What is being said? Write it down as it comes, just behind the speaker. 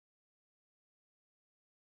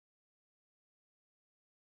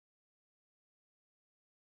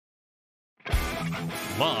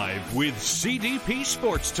Live with CDP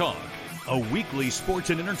Sports Talk, a weekly sports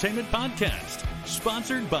and entertainment podcast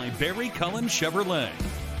sponsored by Barry Cullen Chevrolet.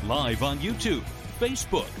 Live on YouTube,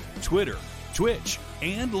 Facebook, Twitter, Twitch,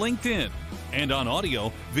 and LinkedIn. And on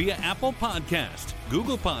audio via Apple Podcast,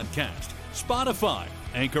 Google Podcast, Spotify,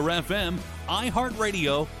 Anchor FM,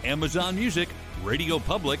 iHeartRadio, Amazon Music, Radio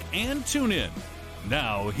Public, and TuneIn.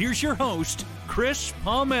 Now, here's your host, Chris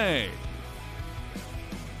Palme.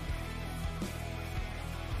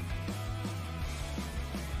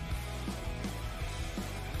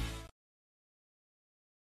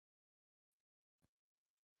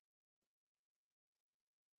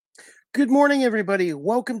 Good morning, everybody.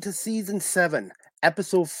 Welcome to Season 7,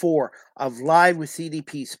 Episode 4 of Live with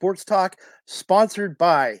CDP Sports Talk, sponsored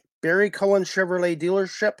by Barry Cullen Chevrolet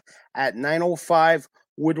Dealership at 905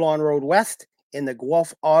 Woodlawn Road West in the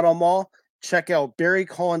Guelph Auto Mall. Check out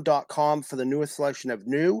barrycullen.com for the newest selection of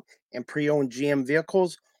new and pre-owned GM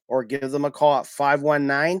vehicles, or give them a call at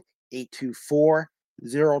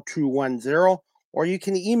 519-824-0210, or you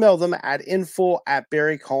can email them at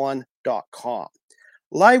info@barrycullen.com.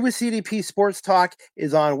 Live with CDP Sports Talk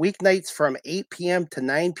is on weeknights from 8 p.m. to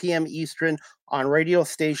 9 p.m. Eastern on radio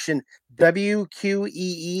station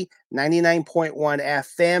WQEE 99.1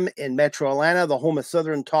 FM in Metro Atlanta, the home of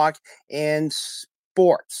Southern Talk and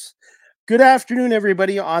Sports. Good afternoon,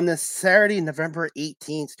 everybody, on this Saturday, November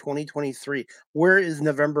 18th, 2023. Where is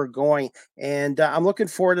November going? And I'm looking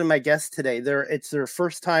forward to my guests today. It's their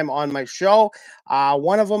first time on my show.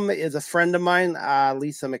 One of them is a friend of mine,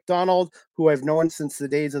 Lisa McDonald, who I've known since the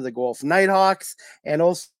days of the Guelph Nighthawks. And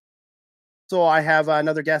also I have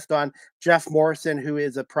another guest on, Jeff Morrison, who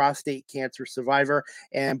is a prostate cancer survivor,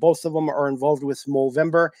 and both of them are involved with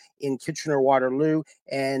Movember in Kitchener-Waterloo,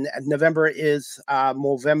 and November is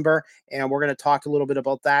Movember, and we're going to talk a little bit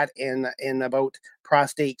about that and about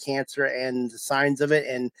prostate cancer and the signs of it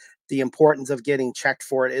and the importance of getting checked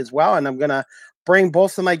for it as well. And I'm going to bring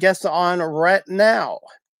both of my guests on right now.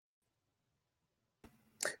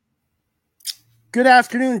 Good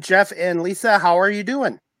afternoon, Jeff and Lisa. How are you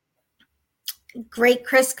doing? Great,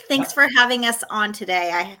 Chris. Thanks for having us on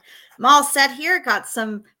today. I'm all set here. Got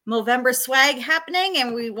some Movember swag happening,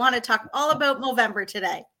 and we want to talk all about Movember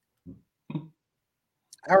today.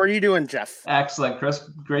 How are you doing, Jeff? Excellent, Chris.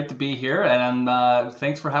 Great to be here, and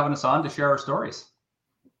thanks for having us on to share our stories.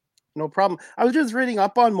 No problem. I was just reading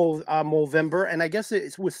up on Movember, and I guess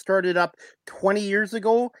it was started up 20 years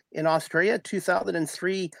ago in Australia,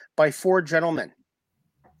 2003, by 4 gentlemen.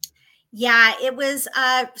 Yeah, it was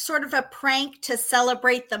sort of a prank to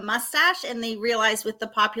celebrate the mustache, and they realized with the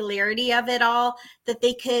popularity of it all that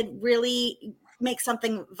they could really make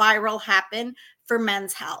something viral happen for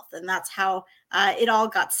men's health, and that's how it all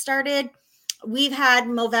got started. We've had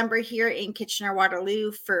Movember here in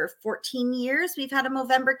Kitchener-Waterloo for 14 years. We've had a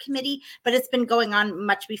Movember committee, but it's been going on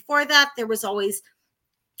much before that. There was always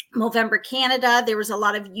Movember Canada. There was a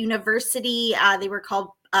lot of university. They were called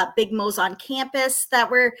Big Mo's on campus that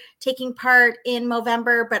were taking part in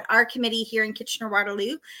Movember, but our committee here in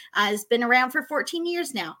Kitchener-Waterloo has been around for 14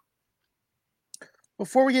 years now.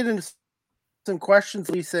 Before we get into some questions,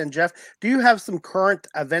 Lisa and Jeff, do you have some current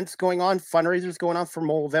events going on, fundraisers going on for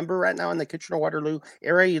Movember right now in the Kitchener-Waterloo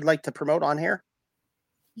area you'd like to promote on here?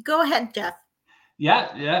 Go ahead, Jeff. Yeah,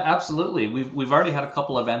 absolutely. We've already had a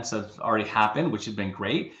couple events that have already happened, which have been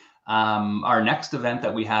great. Our next event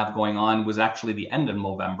that we have going on was actually the end of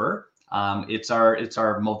Movember. It's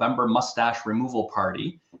our Movember mustache removal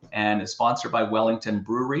party, and it's sponsored by Wellington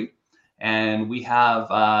Brewery. And we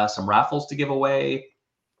have some raffles to give away.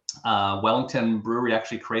 Wellington Brewery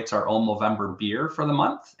actually creates our own Movember beer for the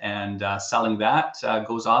month, and selling that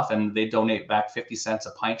goes off, and they donate back 50 cents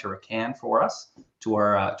a pint or a can for us to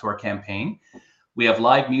our campaign. We have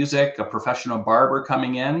live music, a professional barber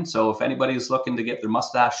coming in. So if anybody's looking to get their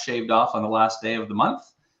mustache shaved off on the last day of the month,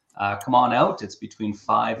 come on out. It's between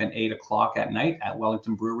 5 and 8 o'clock at night at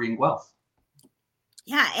Wellington Brewery in Guelph.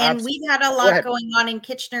 Yeah, and we've had a lot going on in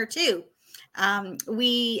Kitchener too.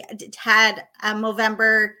 We had a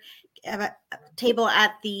Movember table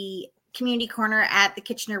at the community corner at the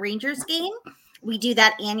Kitchener Rangers game. We do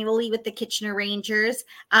that annually with the Kitchener Rangers.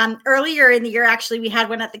 Earlier in the year, actually, we had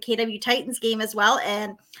one at the KW Titans game as well.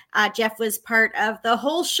 And Jeff was part of the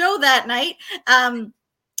whole show that night.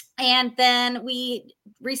 And then we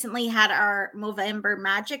recently had our Movember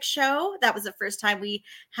Magic Show. That was the first time we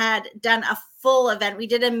had done a full event. We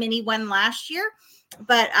did a mini one last year,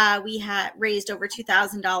 but we had raised over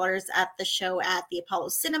 $2,000 at the show at the Apollo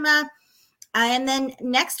Cinema. And then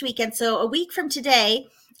next weekend, so a week from today,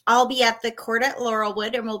 I'll be at the court at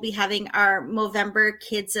Laurelwood, and we'll be having our Movember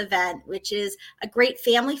Kids event, which is a great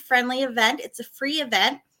family-friendly event. It's a free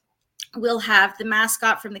event. We'll have the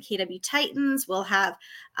mascot from the KW Titans. We'll have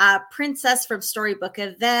Princess from Storybook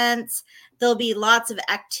Events. There'll be lots of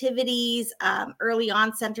activities. Early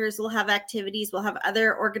on centers will have activities. We'll have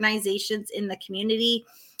other organizations in the community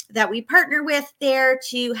that we partner with there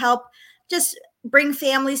to help just bring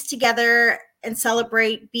families together and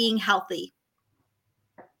celebrate being healthy.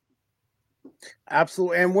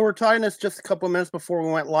 Absolutely. And we were talking this just a couple of minutes before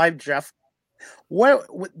we went live, Jeff. What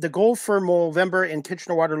the goal for Movember in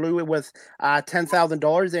Kitchener-Waterloo was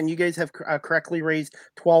 $10,000, and you guys have correctly raised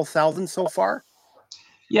 $12,000 so far.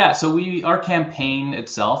 Yeah, so our campaign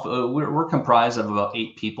itself, we're comprised of about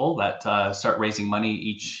 8 people that start raising money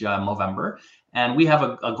each Movember, and we have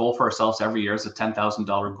a goal for ourselves every year. It's a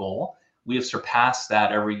 $10,000 goal. We have surpassed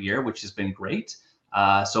that every year, which has been great.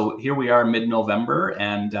 So here we are mid-November,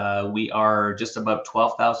 and we are just about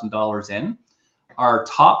 $12,000 in. Our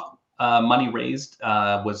top money raised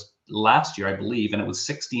was last year, I believe, and it was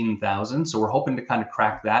 $16,000. So we're hoping to kind of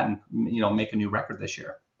crack that and make a new record this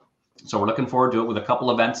year. So we're looking forward to it with a couple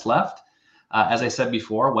events left. As I said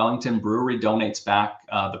before, Wellington Brewery donates back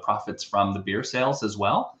the profits from the beer sales as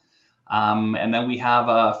well. And then we have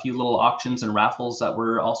a few little auctions and raffles that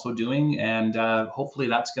we're also doing. And hopefully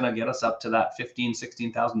that's going to get us up to that $15,000,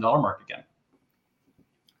 $16,000 mark again.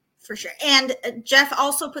 For sure. And Jeff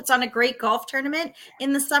also puts on a great golf tournament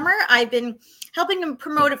in the summer. I've been helping him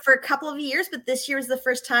promote it for a couple of years, but this year was the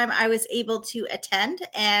first time I was able to attend.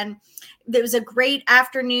 And there was a great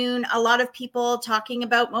afternoon. A lot of people talking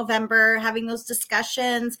about Movember, having those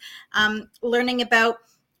discussions, learning about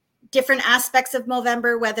different aspects of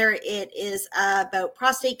Movember, whether it is about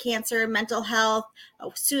prostate cancer, mental health,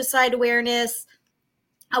 suicide awareness,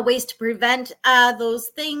 ways to prevent those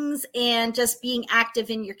things, and just being active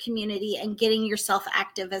in your community and getting yourself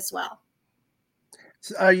active as well.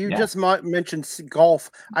 Just mentioned golf.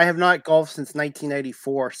 I have not golfed since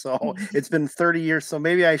 1994, so it's been 30 years. So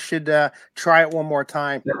maybe I should try it one more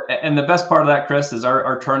time. And the best part of that, Chris, is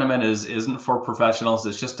our tournament isn't for professionals.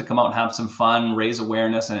 It's just to come out and have some fun, raise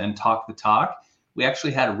awareness, and talk the talk. We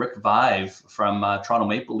actually had Rick Vive from Toronto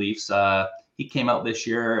Maple Leafs. He came out this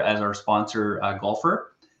year as our sponsor golfer.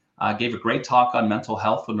 Gave a great talk on mental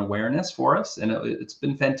health and awareness for us, and it's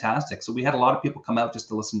been fantastic. So we had a lot of people come out just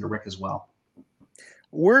to listen to Rick as well.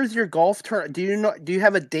 Where's your golf tournament? Do you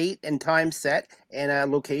have a date and time set and a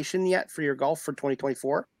location yet for your golf for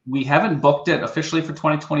 2024? We haven't booked it officially for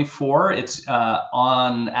 2024. It's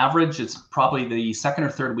on average, it's probably the second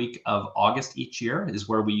or third week of August each year is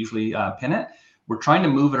where we usually pin it. We're trying to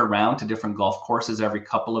move it around to different golf courses every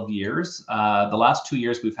couple of years. The last 2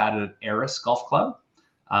 years we've had it at Eris Golf Club.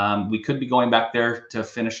 We could be going back there to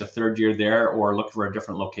finish a third year there or look for a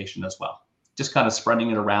different location as well. Just kind of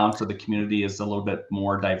spreading it around so the community is a little bit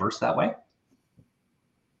more diverse that way.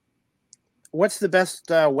 What's the best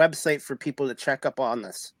website for people to check up on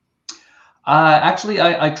this? Actually,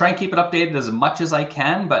 I try and keep it updated as much as I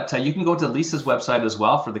can, but you can go to Lisa's website as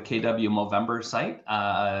well for the KW Movember site.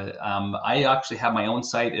 I actually have my own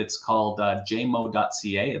site. It's called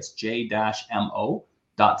jmo.ca. It's j-mo.ca.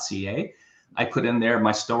 I put in there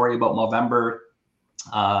my story about Movember.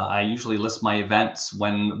 I usually list my events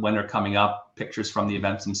when they're coming up, pictures from the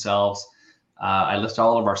events themselves. I list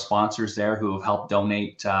all of our sponsors there who have helped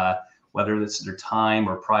donate, whether it's their time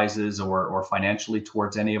or prizes or financially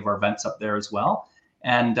towards any of our events up there as well.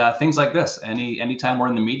 And things like this. Anytime we're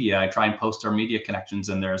in the media, I try and post our media connections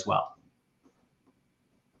in there as well.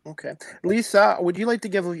 Okay. Lisa, would you like to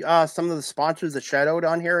give some of the sponsors a shout out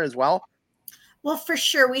on here as well? Well, for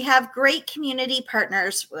sure. We have great community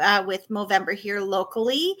partners with Movember here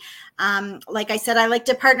locally. Like I said, I like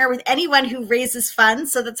to partner with anyone who raises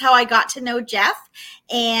funds. So that's how I got to know Jeff.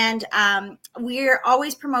 And we're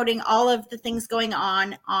always promoting all of the things going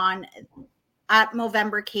on at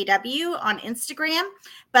Movember KW on Instagram,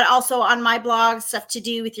 but also on my blog, stuff to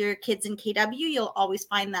do with your kids in KW. You'll always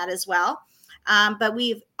find that as well. But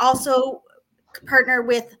we've also partnered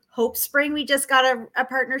with Hope Spring. We just got a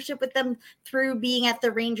partnership with them through being at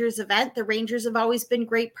the Rangers event. The Rangers have always been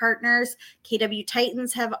great partners. KW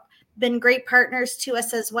Titans have been great partners to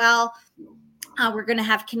us as well. We're going to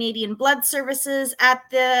have Canadian Blood Services at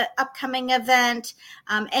the upcoming event.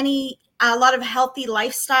 A lot of healthy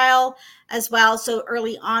lifestyle as well. So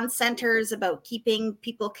early on centers about keeping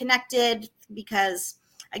people connected, because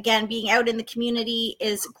again, being out in the community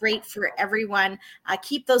is great for everyone.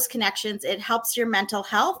 Keep those connections. It helps your mental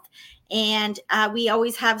health. And we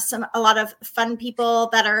always have a lot of fun people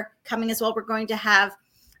that are coming as well. We're going to have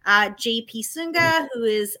JP Sunga, who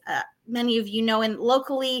is many of you know, and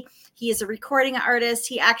locally, he is a recording artist.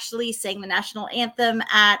 He actually sang the national anthem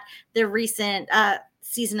at the recent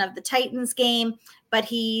season of the Titans game, but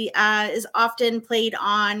he is often played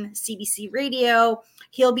on CBC radio.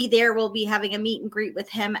 He'll be there. We'll be having a meet and greet with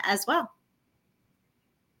him as well.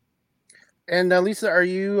 And Lisa, are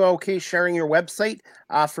you okay sharing your website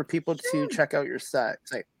for people to check out your site?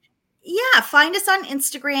 Yeah, find us on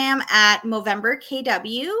Instagram at Movember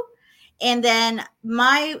KW. And then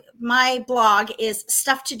my blog is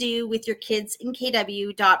stuff to do with your kids in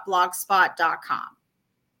KW.blogspot.com.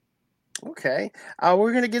 Okay.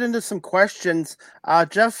 We're going to get into some questions.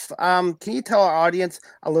 Jeff, can you tell our audience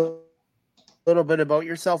a little bit about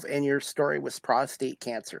yourself and your story with prostate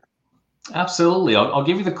cancer? Absolutely. I'll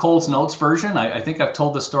give you the Coles Notes version. I think I've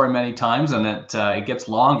told this story many times, and it gets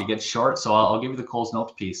long, it gets short. So I'll give you the Coles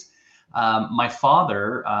Notes piece. My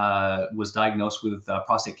father was diagnosed with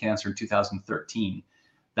prostate cancer in 2013.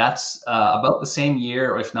 That's about the same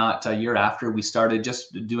year, or if not a year after, we started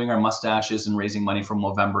just doing our mustaches and raising money for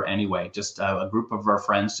Movember anyway. Just a group of our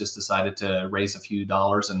friends just decided to raise a few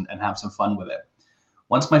dollars and have some fun with it.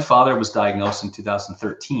 Once my father was diagnosed in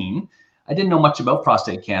 2013, I didn't know much about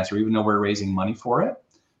prostate cancer, even though we were raising money for it.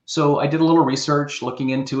 So I did a little research,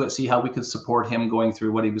 looking into it, see how we could support him going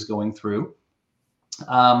through what he was going through.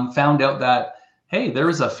 Found out that, hey, there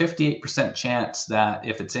is a 58% chance that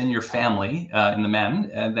if it's in your family, in the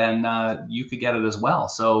men, and then you could get it as well.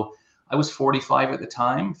 So I was 45 at the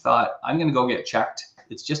time, thought I'm going to go get checked.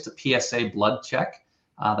 It's just a PSA blood check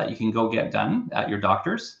that you can go get done at your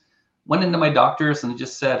doctor's. Went into my doctor's and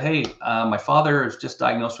just said, hey, my father is just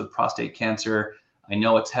diagnosed with prostate cancer. I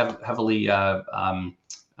know it's heavily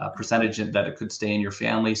percentage that it could stay in your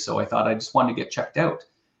family. So I thought I just wanted to get checked out.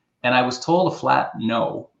 And I was told a flat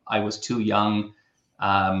no. I was too young.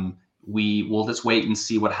 We will just wait and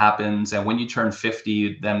see what happens. And when you turn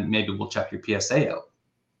 50, then maybe we'll check your PSA out.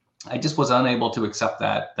 I just was unable to accept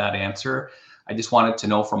that answer. I just wanted to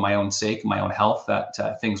know for my own sake, my own health, that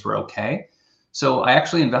things were okay. So I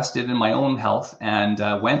actually invested in my own health and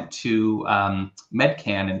went to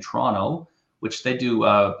MedCan in Toronto, which they do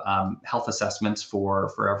health assessments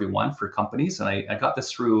for everyone, for companies. And I got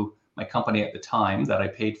this through my company at the time that I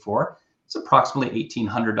paid for. It's approximately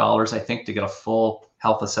 $1,800, I think, to get a full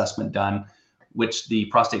health assessment done, which the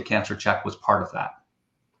prostate cancer check was part of that.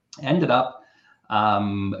 Ended up,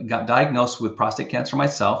 got diagnosed with prostate cancer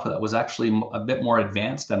myself. That was actually a bit more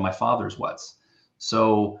advanced than my father's was.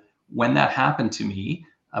 So when that happened to me,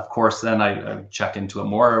 of course, then I checked into it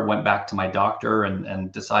more, went back to my doctor and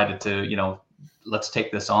decided to, let's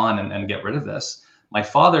take this on and get rid of this. My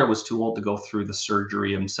father was too old to go through the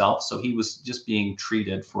surgery himself, so he was just being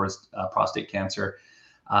treated for his prostate cancer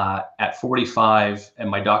at 45. And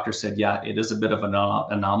my doctor said, yeah, it is a bit of an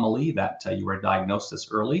anomaly that you were diagnosed this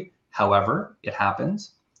early. However, it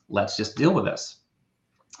happens. Let's just deal with this.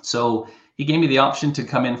 So he gave me the option to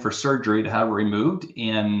come in for surgery to have it removed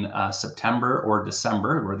in September or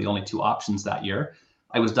December, were the only two options that year.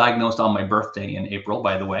 I was diagnosed on my birthday in April,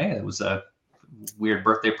 by the way. It was a weird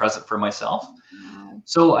birthday present for myself.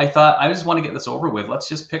 So I thought, I just want to get this over with. Let's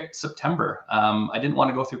just pick September. I didn't want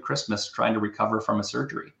to go through Christmas trying to recover from a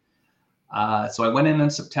surgery. So I went in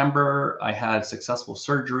September. I had successful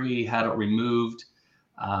surgery, had it removed.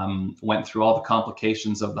 Went through all the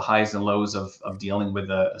complications of the highs and lows of dealing with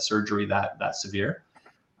a surgery that severe.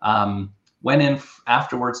 Went in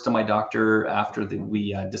afterwards to my doctor after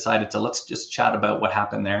we decided to, let's just chat about what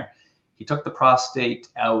happened there. He took the prostate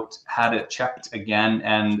out, had it checked again,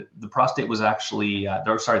 and the prostate was actually,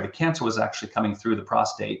 the cancer was actually coming through the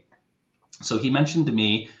prostate. So he mentioned to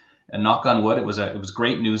me, and knock on wood, it was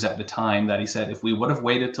great news at the time, that he said, if we would have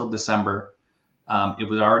waited till December, it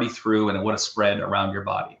was already through and it would have spread around your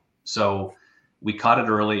body. So we caught it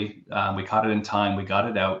early. We caught it in time. We got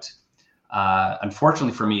it out.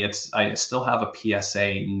 Unfortunately for me, I still have a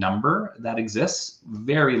PSA number that exists,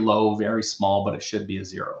 very low, very small, but it should be a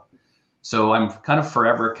 0. So I'm kind of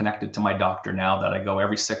forever connected to my doctor now, that I go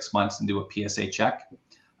every 6 months and do a PSA check,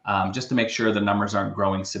 just to make sure the numbers aren't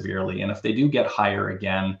growing severely. And if they do get higher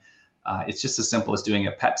again, it's just as simple as doing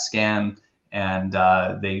a PET scan, and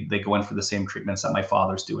they go in for the same treatments that my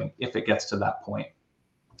father's doing, if it gets to that point.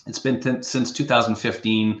 It's been since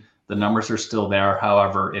 2015. The numbers are still there.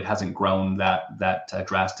 However, it hasn't grown that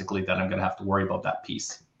drastically that I'm going to have to worry about that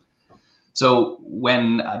piece. So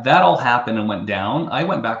when that all happened and went down, I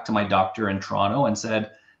went back to my doctor in Toronto and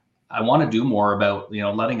said, I want to do more about,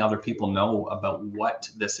 letting other people know about what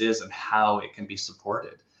this is and how it can be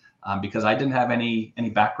supported. Because I didn't have any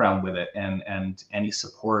background with it and any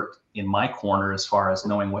support in my corner as far as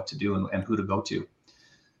knowing what to do and who to go to.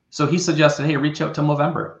 So he suggested, hey, reach out to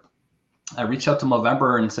Movember. I reached out to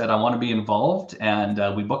Movember and said, I want to be involved.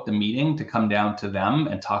 And we booked a meeting to come down to them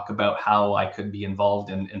and talk about how I could be involved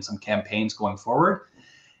in some campaigns going forward.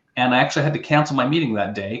 And I actually had to cancel my meeting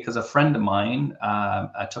that day because a friend of mine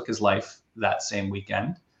took his life that same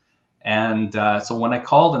weekend. And so when I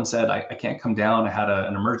called and said, I can't come down, I had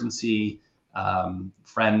an emergency,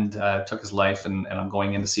 friend took his life, and I'm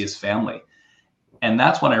going in to see his family. And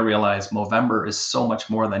that's when I realized Movember is so much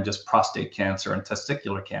more than just prostate cancer and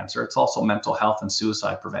testicular cancer. It's also mental health and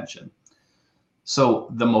suicide prevention.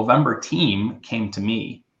 So the Movember team came to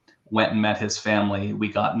me, went and met his family. We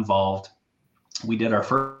got involved. We did our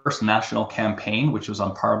first national campaign, which was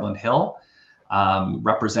on Parliament Hill,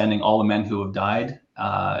 representing all the men who have died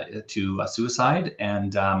to suicide.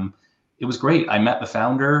 And it was great. I met the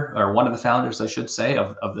founder, or one of the founders, I should say,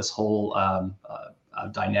 of this whole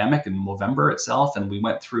dynamic in Movember itself. And we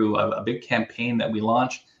went through a big campaign that we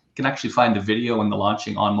launched. You can actually find the video and the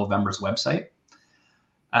launching on Movember's website.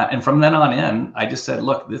 And from then on in, I just said,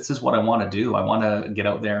 look, this is what I want to do. I want to get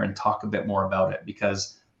out there and talk a bit more about it,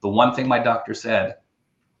 because the one thing my doctor said,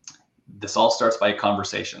 this all starts by a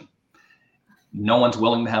conversation. No one's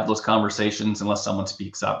willing to have those conversations unless someone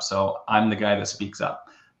speaks up. So I'm the guy that speaks up.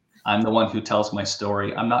 I'm the one who tells my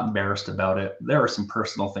story. I'm not embarrassed about it. There are some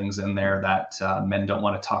personal things in there that men don't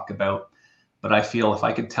want to talk about. But I feel if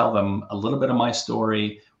I could tell them a little bit of my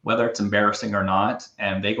story, whether it's embarrassing or not,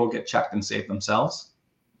 and they go get checked and save themselves,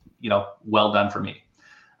 well done for me.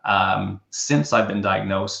 Since I've been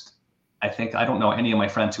diagnosed, I don't know any of my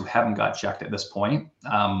friends who haven't got checked at this point.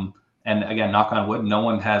 And again, knock on wood, no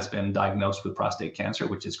one has been diagnosed with prostate cancer,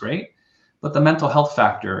 which is great. But the mental health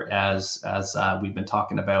factor, as we've been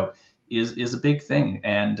talking about, is a big thing.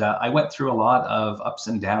 And I went through a lot of ups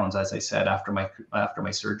and downs, as I said, after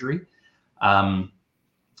my surgery.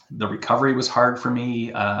 The recovery was hard for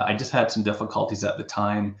me. I just had some difficulties at the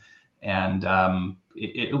time, and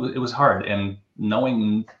it was hard. And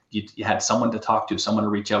knowing you had someone to talk to, someone to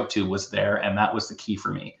reach out to, was there, and that was the key for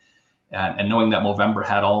me. And knowing that Movember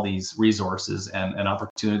had all these resources and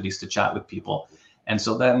opportunities to chat with people. And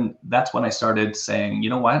so then that's when I started saying, you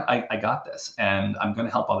know what, I got this, and I'm going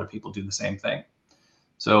to help other people do the same thing.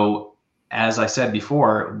 So as I said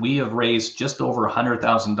before, we have raised just over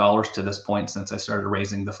 $100,000 to this point since I started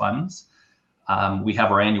raising the funds. We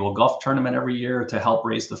have our annual golf tournament every year to help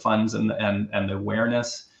raise the funds and the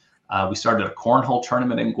awareness. We started a cornhole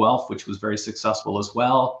tournament in Guelph, which was very successful as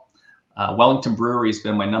well. Wellington Brewery has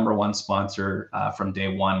been my number one sponsor from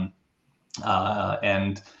day one.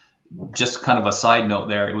 And just kind of a side note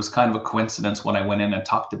there, it was kind of a coincidence when I went in and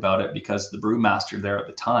talked about it, because the brewmaster there at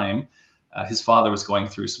the time, his father was going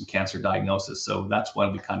through some cancer diagnosis. So that's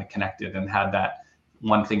when we kind of connected and had that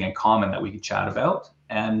one thing in common that we could chat about.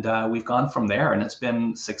 And we've gone from there, and it's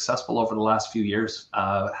been successful over the last few years,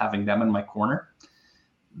 having them in my corner.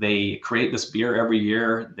 They create this beer every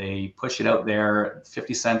year. They push it out there.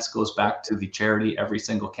 50 cents goes back to the charity, every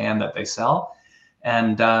single can that they sell.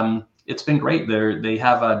 And it's been great. They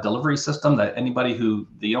have a delivery system that anybody you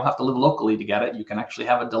don't have to live locally to get it. You can actually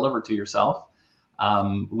have it delivered to yourself,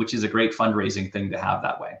 which is a great fundraising thing to have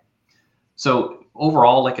that way. So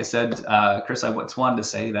overall, like I said, Chris, I just wanted to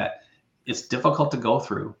say that it's difficult to go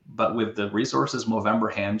through, but with the resources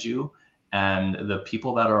Movember hands you, and the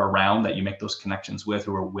people that are around that you make those connections with,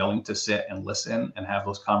 who are willing to sit and listen and have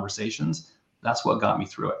those conversations, that's what got me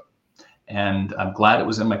through it. And I'm glad it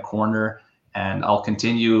was in my corner, and I'll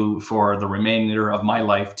continue for the remainder of my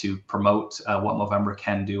life to promote what Movember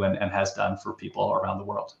can do and has done for people around the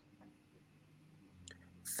world.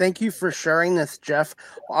 Thank you for sharing this, Jeff.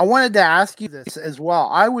 I wanted to ask you this as well.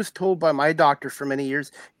 I was told by my doctor for many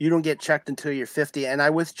years, you don't get checked until you're 50. And I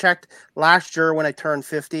was checked last year when I turned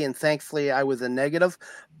 50, and thankfully I was a negative.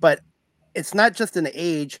 But it's not just an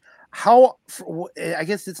age. I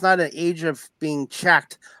guess it's not an age of being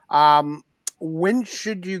checked. When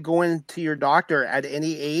should you go into your doctor? At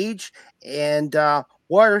any age? And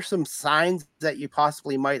what are some signs that you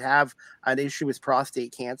possibly might have an issue with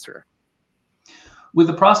prostate cancer? With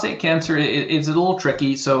the prostate cancer, it's a little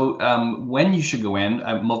tricky. So when you should go in,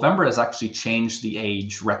 Movember has actually changed the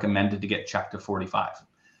age recommended to get checked to 45.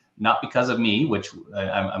 Not because of me, which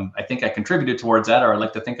I think I contributed towards that, or I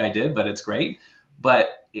like to think I did, but it's great.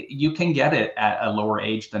 But you can get it at a lower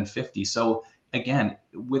age than 50. So again,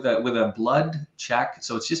 with a blood check,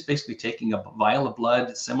 so it's just basically taking a vial of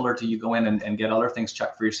blood, similar to you go in and get other things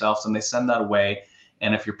checked for yourself, and they send that away.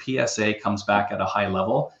 And if your PSA comes back at a high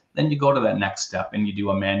level, then you go to that next step and you do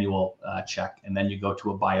a manual check, and then you go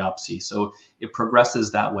to a biopsy. So it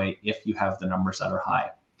progresses that way if you have the numbers that are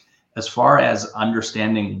high. As far as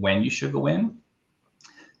understanding when you should go in,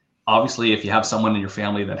 obviously, if you have someone in your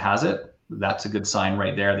family that has it, that's a good sign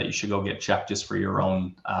right there that you should go get checked just for your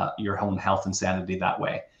own health and sanity that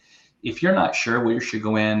way. If you're not sure where you should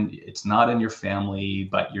go in, it's not in your family,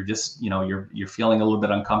 but you're just, you're feeling a little bit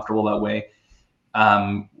uncomfortable that way.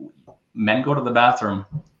 Men go to the bathroom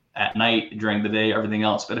at night, during the day, everything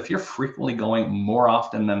else. But if you're frequently going more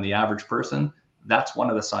often than the average person, that's one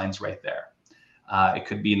of the signs right there. It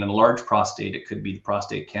could be an enlarged prostate. It could be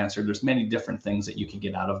prostate cancer. There's many different things that you can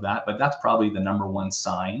get out of that, but that's probably the number one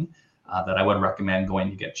sign that I would recommend going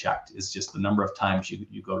to get checked, is just the number of times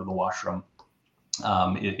you go to the washroom.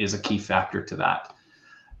 It is a key factor to that.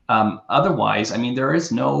 Otherwise, I mean, there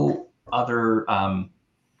is no other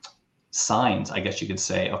signs, I guess you could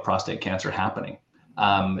say, of prostate cancer happening.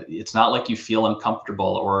 It's not like you feel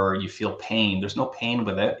uncomfortable or you feel pain. There's no pain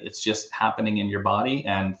with it. It's just happening in your body,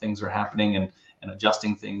 and things are happening and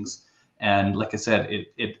adjusting things. And like I said,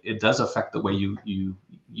 it does affect the way you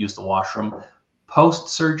use the washroom.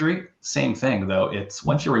 Post-surgery, same thing though. It's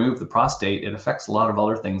once you remove the prostate, it affects a lot of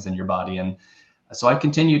other things in your body. And so I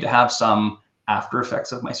continue to have some after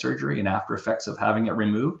effects of my surgery and after effects of having it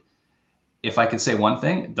removed. If I could say one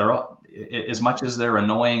thing, as much as they're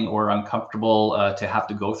annoying or uncomfortable to have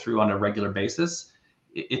to go through on a regular basis,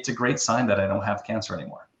 it's a great sign that I don't have cancer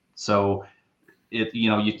anymore. So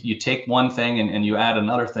you take one thing and you add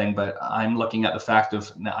another thing, but I'm looking at the fact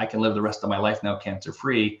of, now I can live the rest of my life now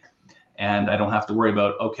cancer-free, and I don't have to worry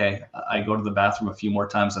about, okay, I go to the bathroom a few more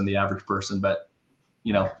times than the average person, but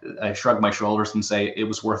I shrug my shoulders and say it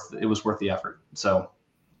was worth the effort. So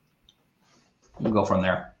we'll go from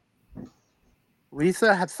there.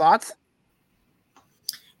 Lisa, have thoughts?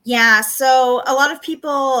 Yeah, so a lot of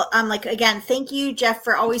people, again, thank you, Jeff,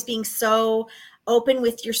 for always being so open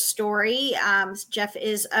with your story. Jeff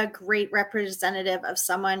is a great representative of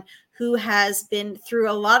someone who has been through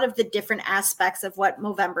a lot of the different aspects of what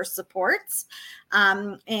Movember supports.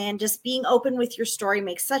 And just being open with your story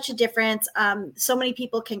makes such a difference. So many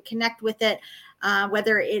people can connect with it,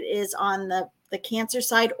 whether it is on the cancer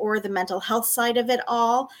side or the mental health side of it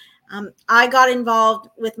all. I got involved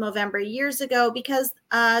with Movember years ago because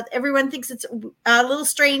everyone thinks it's a little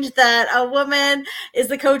strange that a woman is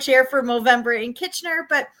the co-chair for Movember in Kitchener,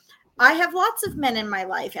 but I have lots of men in my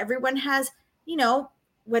life. Everyone has,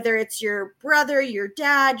 whether it's your brother, your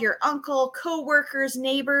dad, your uncle, co-workers,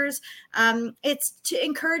 neighbors, it's to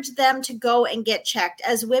encourage them to go and get checked.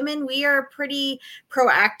 As women, we are pretty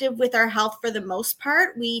proactive with our health for the most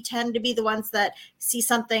part. We tend to be the ones that see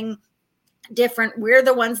something different. We're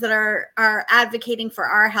the ones that are advocating for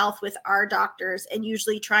our health with our doctors and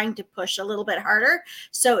usually trying to push a little bit harder.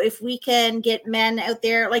 So if we can get men out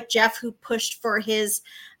there like Jeff, who pushed for his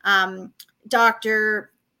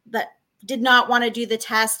doctor that did not want to do the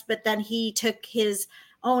test, but then he took his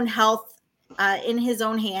own health in his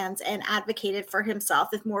own hands and advocated for himself.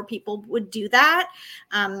 If more people would do that,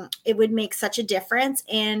 it would make such a difference.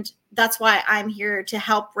 And that's why I'm here to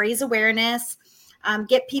help raise awareness,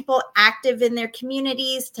 get people active in their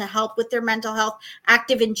communities to help with their mental health,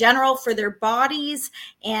 active in general for their bodies,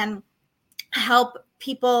 and help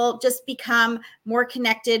people just become more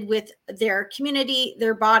connected with their community,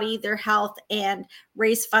 their body, their health, and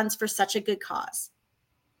raise funds for such a good cause.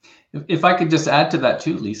 If I could just add to that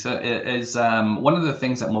too, Lisa, is one of the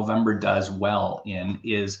things that Movember does well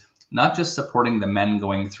is not just supporting the men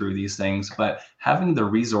going through these things, but having the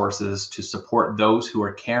resources to support those who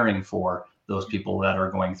are caring for those people that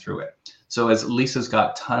are going through it. So as Lisa's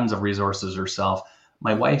got tons of resources herself,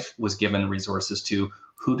 my wife was given resources to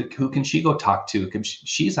who can she go talk to, because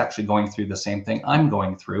she's actually going through the same thing I'm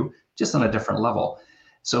going through, just on a different level.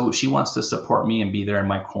 So she wants to support me and be there in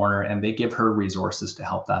my corner, and they give her resources to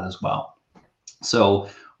help that as well. So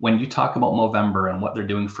when you talk about Movember and what they're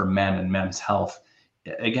doing for men and men's health,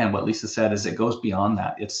 again, what Lisa said is it goes beyond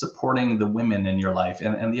that. It's supporting the women in your life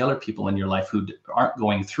and the other people in your life who aren't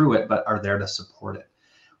going through it, but are there to support it.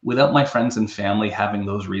 Without my friends and family having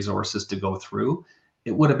those resources to go through,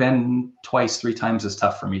 it would have been 2-3 times as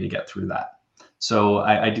tough for me to get through that. So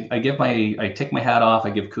I take my hat off. I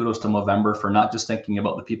give kudos to Movember for not just thinking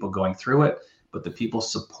about the people going through it, but the people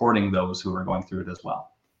supporting those who are going through it as well.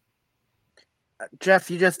 Jeff,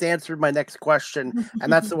 you just answered my next question.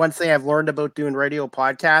 And that's the one thing I've learned about doing radio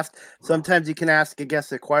podcast. Sometimes you can ask a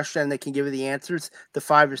guest a question and they can give you the answers, the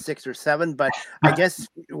 5 or 6 or 7. But I guess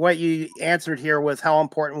what you answered here was how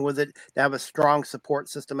important was it to have a strong support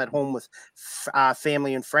system at home with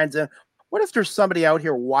family and friends. And what if there's somebody out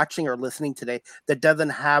here watching or listening today that doesn't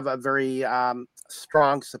have a very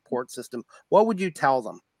strong support system? What would you tell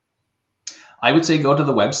them? I would say go to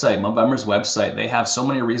the website, Movember's website. They have so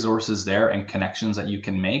many resources there and connections that you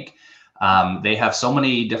can make. They have so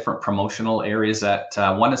many different promotional areas that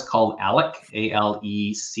one is called ALEC,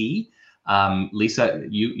 ALEC. Lisa,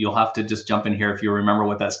 you'll have to just jump in here if you remember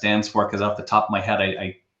what that stands for, because off the top of my head,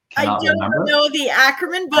 I cannot remember. I don't know the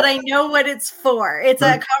acronym, but I know what it's for. It's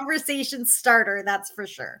a conversation starter, that's for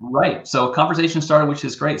sure. Right. So conversation starter, which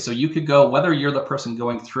is great. So you could go, whether you're the person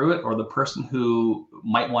going through it or the person who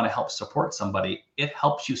might want to help support somebody, it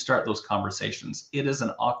helps you start those conversations. It is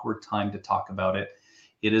an awkward time to talk about it.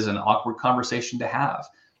 It is an awkward conversation to have.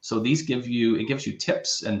 So it gives you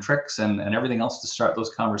tips and tricks and everything else to start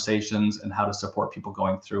those conversations and how to support people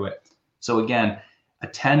going through it. So again,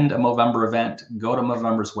 attend a Movember event, go to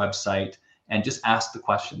Movember's website, and just ask the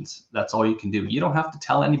questions. That's all you can do. You don't have to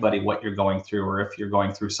tell anybody what you're going through or if you're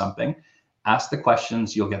going through something. Ask the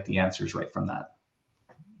questions, you'll get the answers right from that.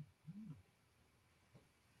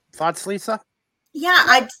 Thoughts, Lisa?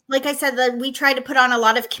 Yeah, like I said, that we try to put on a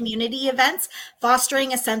lot of community events.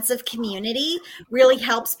 Fostering a sense of community really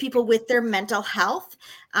helps people with their mental health.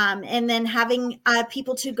 And then having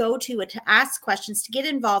people to go to ask questions, to get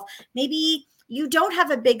involved. Maybe you don't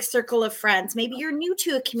have a big circle of friends. Maybe you're new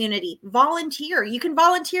to a community. Volunteer. You can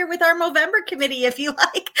volunteer with our Movember committee if you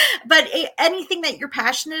like. But anything that you're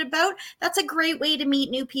passionate about, that's a great way to meet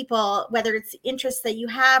new people, whether it's interests that you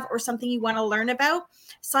have or something you want to learn about.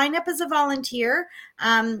 Sign up as a volunteer,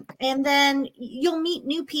 and then you'll meet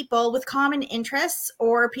new people with common interests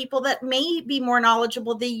or people that may be more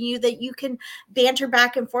knowledgeable than you that you can banter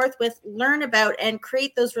back and forth with, learn about, and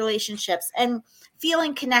create those relationships. And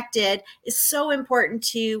feeling connected is so important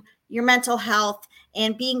to your mental health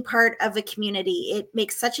and being part of a community. It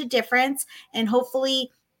makes such a difference, and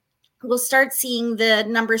hopefully we'll start seeing the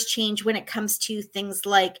numbers change when it comes to things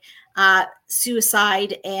like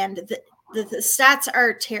suicide, and the stats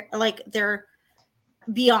are they're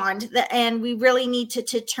beyond that, and we really need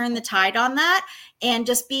to turn the tide on that. And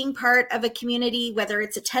just being part of a community, whether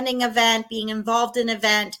it's attending an event, being involved in an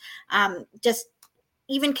event, just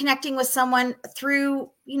even connecting with someone through,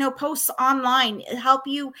 posts online, help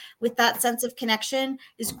you with that sense of connection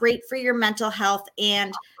is great for your mental health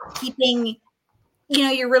and keeping,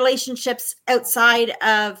 your relationships outside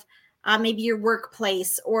of maybe your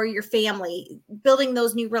workplace or your family. Building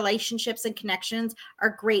those new relationships and connections are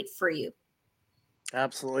great for you.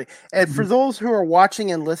 Absolutely. And for those who are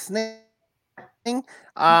watching and listening,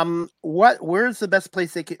 where's the best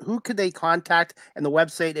place who could they contact, and the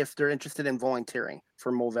website if they're interested in volunteering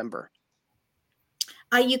for Movember?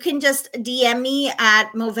 You can just DM me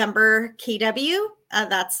at Movember KW.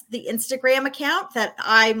 That's the Instagram account that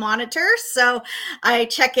I monitor. So I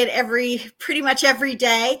check it pretty much every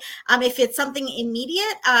day. If it's something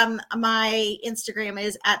immediate, my Instagram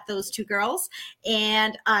is at those two girls,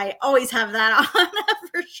 and I always have that on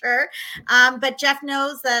for sure. But Jeff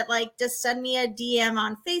knows that, just send me a DM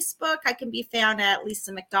on Facebook. I can be found at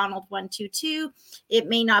Lisa McDonald 122. It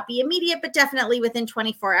may not be immediate, but definitely within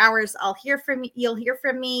 24 hours, you'll hear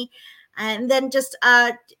from me. And then just,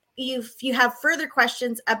 if you have further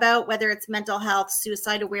questions about whether it's mental health,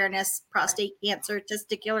 suicide awareness, prostate cancer,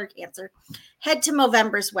 testicular cancer, head to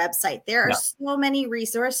Movember's website. There are so many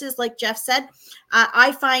resources, like Jeff said.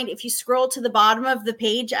 I find if you scroll to the bottom of the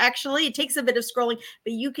page, actually, it takes a bit of scrolling,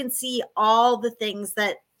 but you can see all the things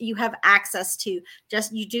that you have access to.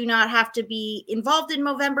 You do not have to be involved in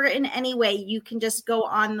Movember in any way. You can just go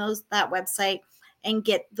on that website and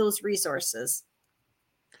get those resources.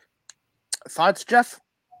 Thoughts, Jeff?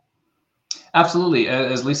 Absolutely.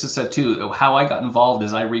 As Lisa said too, how I got involved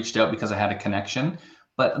is I reached out because I had a connection,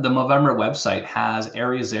 but the Movember website has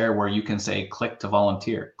areas there where you can say, click to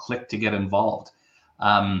volunteer, click to get involved.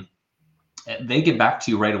 They get back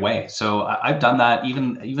to you right away. So I've done that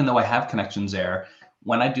even though I have connections there.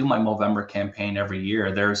 When I do my Movember campaign every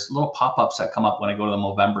year, there's little pop-ups that come up when I go to the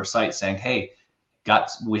Movember site saying, hey,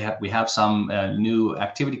 we have some new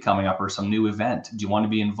activity coming up or some new event. Do you want to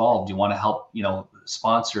be involved? Do you want to help,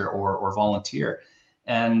 sponsor or volunteer?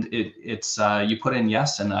 And it's you put in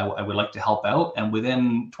yes, and I would like to help out. And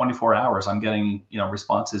within 24 hours, I'm getting,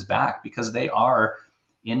 responses back, because they are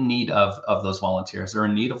in need of those volunteers. They're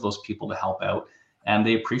in need of those people to help out, and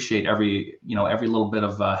they appreciate every little bit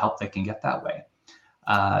of help they can get that way.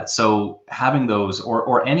 So having those,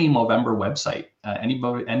 or any Movember website,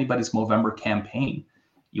 anybody's Movember campaign,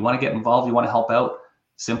 you want to get involved, you want to help out,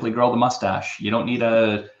 simply grow the mustache. You don't need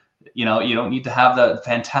you don't need to have the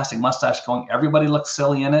fantastic mustache going. Everybody looks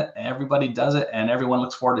silly in it, everybody does it, and everyone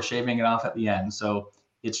looks forward to shaving it off at the end. So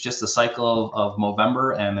it's just the cycle of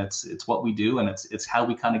Movember, and it's what we do, and it's how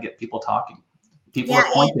we kind of get people talking. People are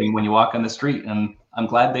pointing when you walk on the street, and I'm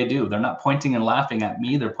glad they do. They're not pointing and laughing at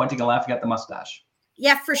me, they're pointing and laughing at the mustache.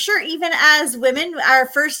 Yeah, for sure. Even as women, our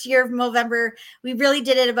first year of Movember, we really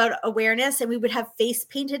did it about awareness, and we would have face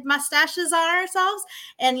painted mustaches on ourselves.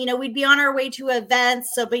 And, we'd be on our way to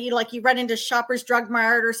events. So, but you run into Shoppers Drug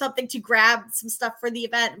Mart or something to grab some stuff for the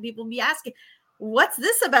event, and people would be asking, what's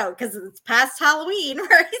this about? Because it's past Halloween,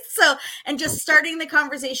 right? So, and just starting the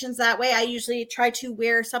conversations that way. I usually try to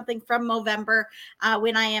wear something from Movember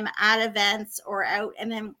when I am at events or out.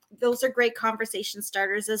 And then those are great conversation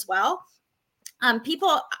starters as well.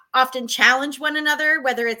 People often challenge one another,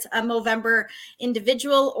 whether it's a Movember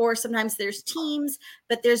individual or sometimes there's teams,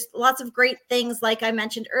 but there's lots of great things. Like I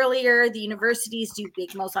mentioned earlier, the universities do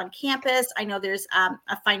Big Mo's on campus. I know there's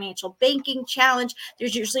a financial banking challenge.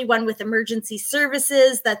 There's usually one with emergency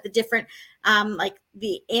services that the different like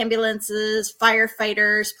the ambulances,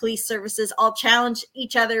 firefighters, police services all challenge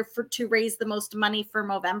each other to raise the most money for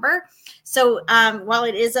Movember. So while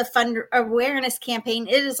it is a fund awareness campaign,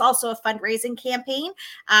 it is also a fundraising campaign,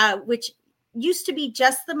 which used to be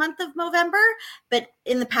just the month of Movember, but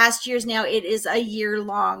in the past years now, it is a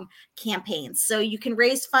year-long campaign. So you can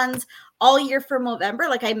raise funds all year for Movember.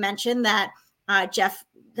 Like I mentioned that Jeff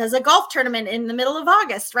does a golf tournament in the middle of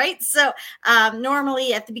August, right? So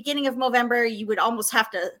normally at the beginning of Movember, you would almost have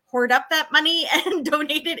to hoard up that money and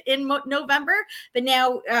donate it in November. But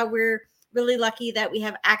now we're really lucky that we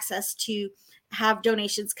have access to have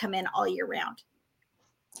donations come in all year round.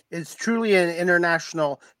 It's truly an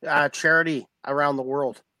international charity around the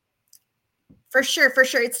world. For sure.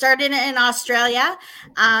 It started in Australia.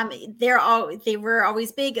 They were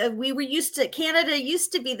always big. Canada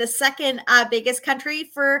used to be the second biggest country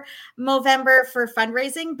for Movember for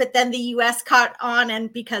fundraising, but then the US caught on,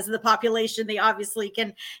 and because of the population, they obviously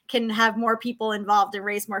can have more people involved and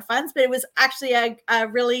raise more funds. But it was actually a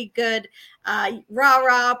really good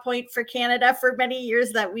rah point for Canada for many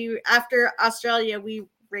years that after Australia, we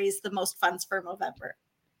raised the most funds for Movember.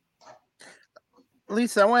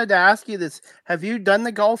 Lisa, I wanted to ask you this. Have you done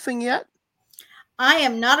the golfing yet? I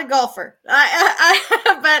am not a golfer, but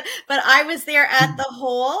I was there at the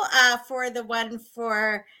hole for the one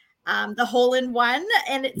for the hole-in-one,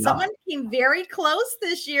 and someone came very close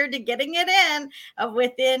this year to getting it in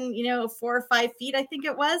within 4 or 5 feet, I think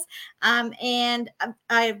it was. And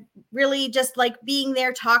I really just like being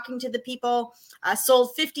there, talking to the people.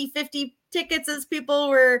 Sold 50-50 tickets as people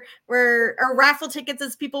or raffle tickets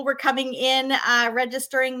as people were coming in,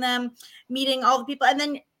 registering them, meeting all the people, and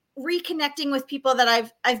then reconnecting with people that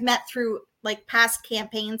I've met through like past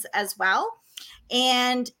campaigns as well.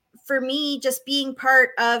 And for me, just being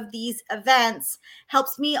part of these events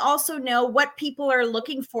helps me also know what people are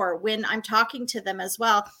looking for when I'm talking to them as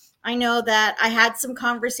well. I know that I had some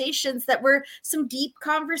conversations that were some deep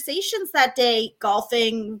conversations that day,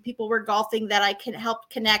 people were golfing that I can help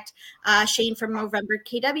connect Shane from Movember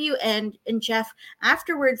KW and Jeff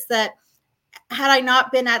afterwards, that had I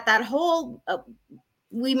not been at that hole,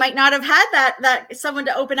 we might not have had that someone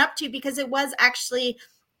to open up to, because it was actually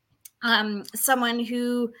someone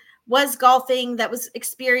who was golfing that was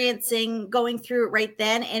going through it right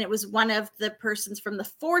then. And it was one of the persons from the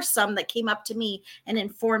foursome that came up to me and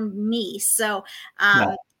informed me. So,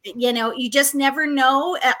 you just never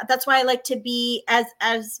know. That's why I like to be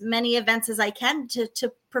as many events as I can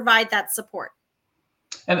to provide that support.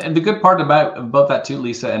 And the good part about that too,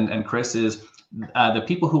 Lisa and Chris, is the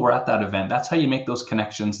people who were at that event. That's how you make those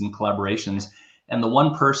connections and collaborations. And the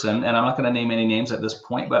one person, and I'm not going to name any names at this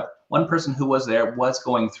point, but one person who was there was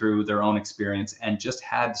going through their own experience and just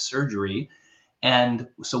had surgery. And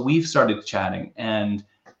so we've started chatting, and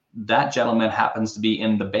that gentleman happens to be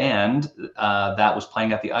in the band that was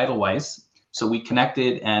playing at the Edelweiss. So we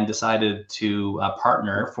connected and decided to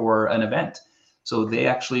partner for an event. So they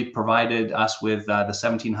actually provided us with the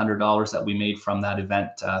 $1,700 that we made from that event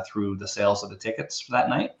through the sales of the tickets for that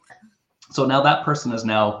night. So now that person is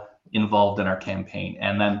now involved in our campaign.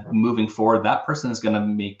 And then moving forward, that person is going to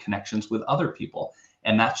make connections with other people.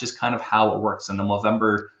 And that's just kind of how it works. And the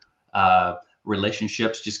Movember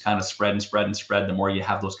relationships just kind of spread and spread and spread the more you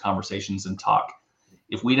have those conversations and talk.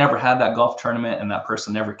 If we never had that golf tournament and that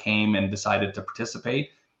person never came and decided to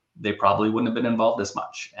participate, they probably wouldn't have been involved as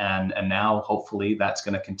much. And now hopefully that's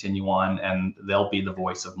going to continue on, and they'll be the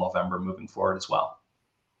voice of Movember moving forward as well.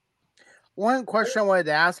 One question I wanted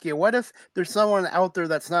to ask you: what if there's someone out there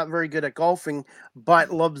that's not very good at golfing but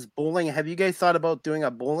loves bowling? Have you guys thought about doing a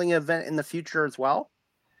bowling event in the future as well?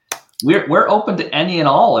 We're open to any and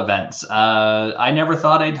all events. I never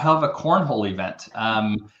thought I'd have a cornhole event.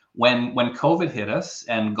 When COVID hit us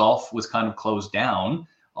and golf was kind of closed down,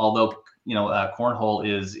 although cornhole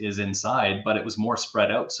is inside, but it was more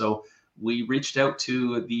spread out. So we reached out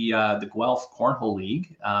to the Guelph Cornhole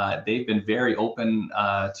League. They've been very open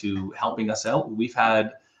to helping us out. We've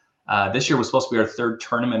had this year was supposed to be our third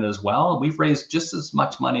tournament as well. We've raised just as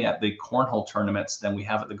much money at the cornhole tournaments than we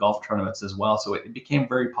have at the golf tournaments as well. So it became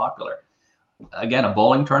very popular. Again, a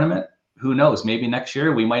bowling tournament, who knows? Maybe next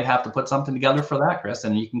year we might have to put something together for that, Chris,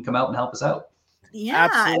 and you can come out and help us out. Yeah,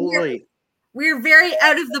 absolutely. We're very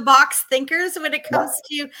out of the box thinkers when it comes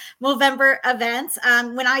to Movember events.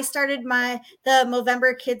 When I started the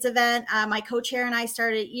Movember Kids event, my co-chair and I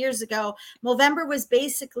started years ago. Movember was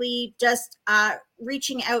basically just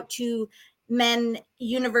reaching out to men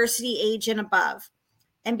university age and above.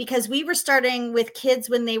 And because we were starting with kids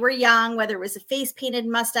when they were young, whether it was a face painted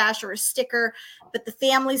mustache or a sticker, but the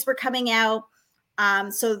families were coming out.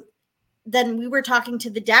 So then we were talking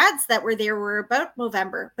to the dads that were there were about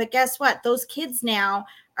Movember. But guess what? Those kids now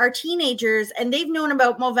are teenagers and they've known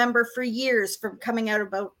about Movember for years from coming out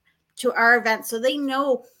to our events. So they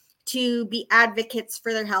know to be advocates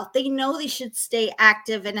for their health. They know they should stay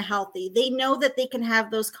active and healthy. They know that they can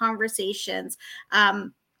have those conversations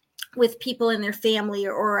with people in their family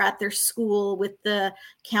or at their school with the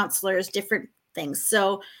counselors, different things.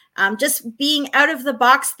 So just being out of the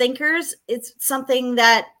box thinkers, it's something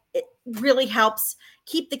that it really helps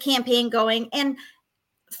keep the campaign going, and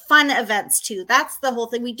fun events too. That's the whole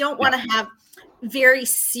thing. We don't want to have very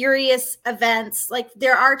serious events. Like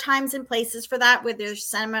there are times and places for that where there's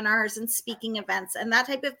seminars and speaking events and that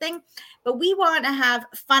type of thing. But we want to have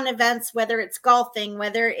fun events, whether it's golfing,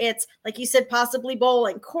 whether it's, like you said, possibly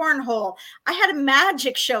bowling, cornhole. I had a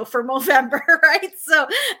magic show for Movember, right? So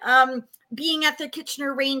being at the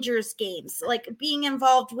Kitchener Rangers games, like being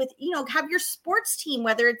involved with, have your sports team,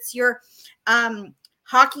 whether it's your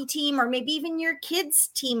hockey team or maybe even your kids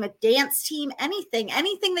team, a dance team, anything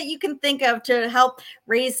that you can think of to help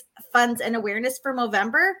raise funds and awareness for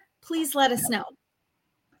Movember, please let us know.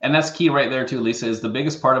 And that's key right there too, Lisa, is the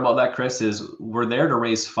biggest part about that, Chris, is we're there to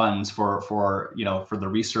raise funds for the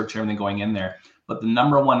research, everything going in there. But the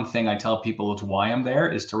number one thing I tell people is why I'm there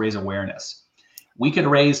is to raise awareness. We could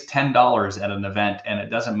raise $10 at an event and it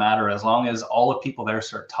doesn't matter as long as all the people there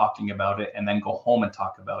start talking about it and then go home and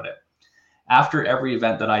talk about it. After every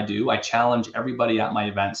event that I do, I challenge everybody at my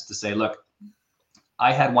events to say, look,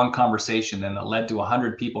 I had one conversation and it led to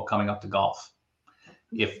 100 people coming up to golf.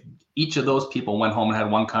 If each of those people went home and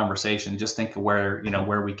had one conversation, just think of where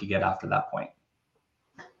we could get after that point.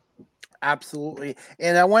 Absolutely.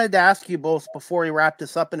 And I wanted to ask you both before we wrap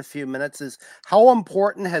this up in a few minutes is how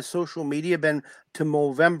important has social media been to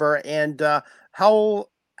Movember, and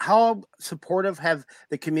how supportive have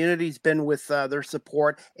the communities been with their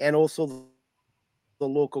support, and also the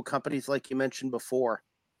local companies like you mentioned before?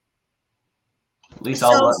 Lisa,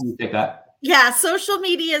 I'll let you take that. Yeah, social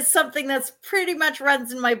media is something that's pretty much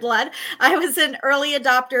runs in my blood. I was an early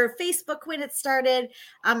adopter of Facebook when it started.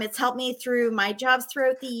 It's helped me through my jobs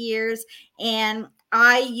throughout the years, and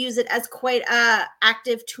I use it as quite an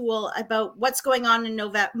active tool about what's going on in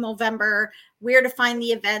Movember, where to find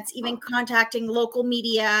the events, even contacting local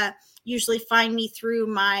media. Usually find me through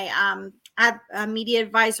my media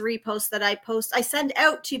advisory posts that I post. I send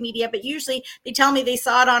out to media, but usually they tell me they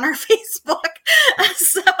saw it on our Facebook.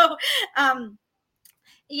 So,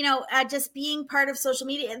 just being part of social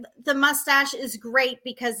media, the mustache is great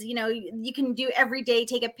because, you can do every day,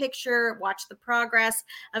 take a picture, watch the progress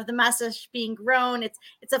of the mustache being grown.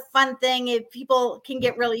 It's a fun thing. People can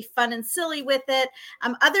get really fun and silly with it.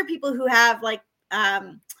 Other people who have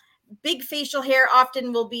big facial hair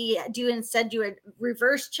often will do a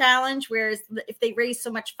reverse challenge, whereas if they raise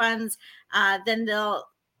so much funds, then they'll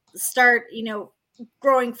start,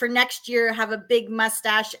 growing for next year, have a big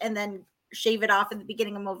mustache, and then shave it off at the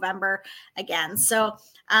beginning of Movember again. So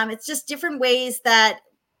it's just different ways that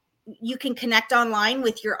you can connect online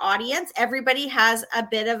with your audience. Everybody has a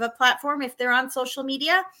bit of a platform if they're on social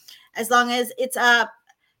media, as long as it's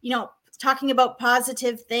talking about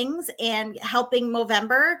positive things and helping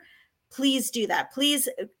Movember. Please do that. Please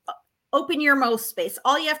open your Mo space.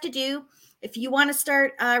 All you have to do, if you want to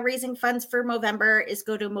start raising funds for Movember, is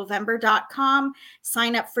go to Movember.com,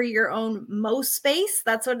 sign up for your own Mo space.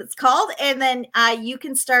 That's what it's called. And then you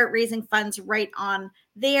can start raising funds right on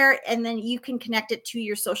there. And then you can connect it to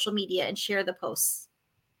your social media and share the posts.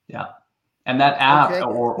 Yeah. And that app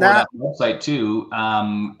or that website too,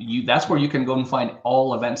 that's where you can go and find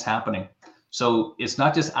all events happening. So it's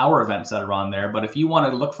not just our events that are on there, but if you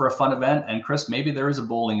want to look for a fun event, and Chris, maybe there is a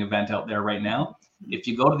bowling event out there right now. If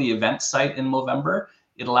you go to the event site in Movember,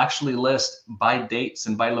 it'll actually list by dates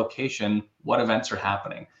and by location what events are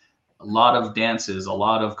happening. A lot of dances, a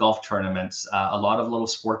lot of golf tournaments, a lot of little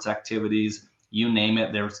sports activities, you name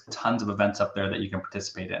it. There's tons of events up there that you can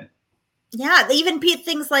participate in. Yeah, even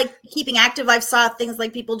things like keeping active. I've saw things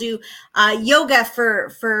like people do yoga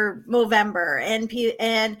for Movember,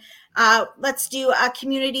 and let's do a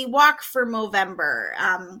community walk for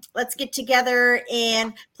Movember. Let's get together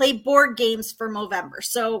and play board games for Movember.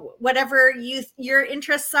 So whatever your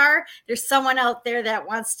interests are, there's someone out there that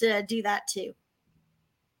wants to do that too.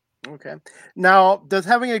 Okay. Now, does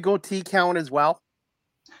having a goatee count as well?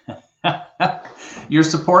 You're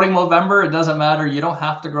supporting Movember. It doesn't matter. You don't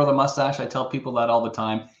have to grow the mustache. I tell people that all the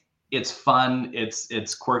time. It's fun.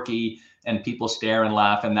 It's quirky, and people stare and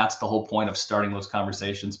laugh. And that's the whole point of starting those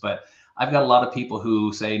conversations. But I've got a lot of people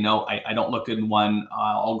who say, no, I don't look good in one.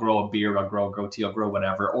 I'll grow a beard. I'll grow a goatee. I'll grow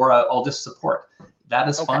whatever. Or I'll just support. That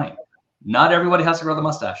is fine. Not everybody has to grow the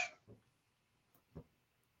mustache.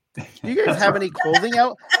 Do you guys have any clothing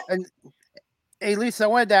out? And hey, Lisa, I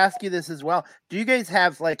wanted to ask you this as well. Do you guys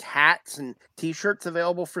have like hats and T-shirts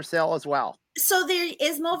available for sale as well? So there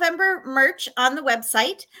is Movember merch on the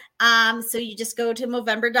website. So you just go to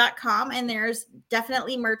Movember.com and there's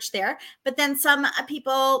definitely merch there. But then some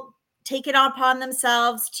people take it upon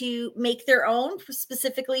themselves to make their own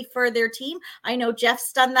specifically for their team. I know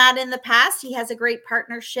Jeff's done that in the past. He has a great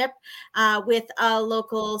partnership with a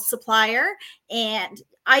local supplier. And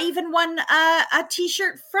I even won a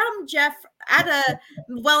T-shirt from Jeff at a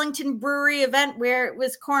Wellington Brewery event where it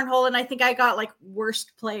was cornhole, and I think I got like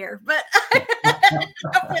worst player, but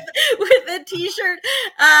with a T-shirt,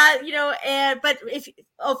 but if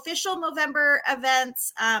official Movember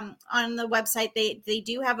events on the website, they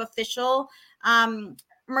do have official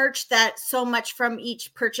merch that so much from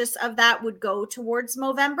each purchase of that would go towards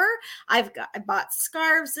Movember. I bought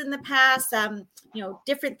scarves in the past,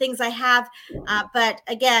 different things I have. But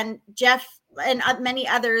again, Jeff and many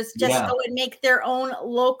others just go and make their own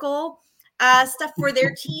local stuff for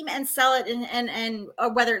their team and sell it, and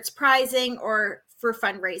or whether it's prizing or for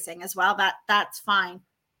fundraising as well. That's fine.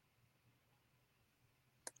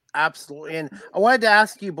 Absolutely. And I wanted to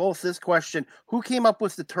ask you both this question. Who came up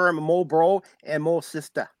with the term Mo Bro and Mo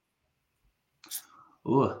Sista?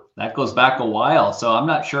 Ooh, that goes back a while. So I'm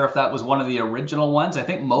not sure if that was one of the original ones. I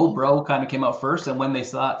think Mo Bro kind of came out first. And when they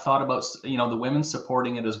thought about, the women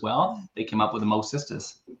supporting it as well, they came up with the Mo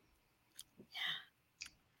Sistas.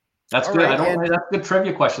 That's good. Right, that's a good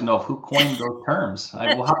trivia question, though, of who coined those terms.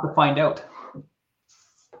 We'll have to find out.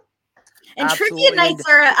 And trivia nights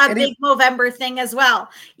are a big Movember thing as well.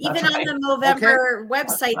 Even on the Movember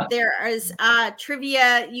website, there is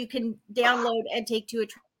trivia you can download and take to a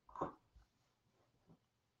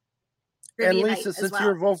trivia night as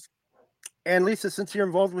well. Lisa, since you're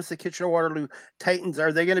involved with the Kitchener-Waterloo Titans,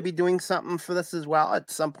 are they going to be doing something for this as well at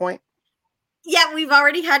some point? Yeah, we've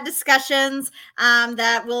already had discussions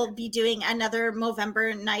that we'll be doing another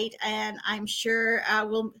Movember night, and I'm sure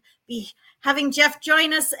we'll be having Jeff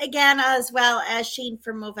join us again, as well as Shane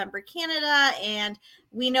from Movember Canada. And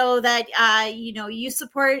we know that you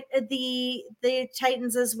support the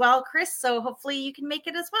Titans as well, Chris. So hopefully you can make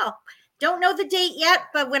it as well. Don't know the date yet,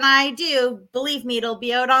 but when I do, believe me, it'll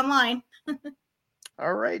be out online.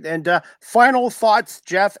 All right. And final thoughts,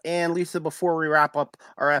 Jeff and Lisa, before we wrap up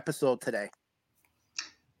our episode today.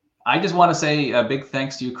 I just want to say a big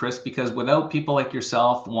thanks to you, Chris, because without people like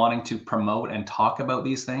yourself wanting to promote and talk about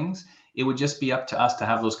these things, it would just be up to us to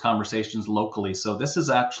have those conversations locally. So this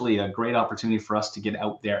is actually a great opportunity for us to get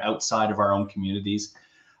out there outside of our own communities.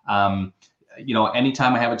 Anytime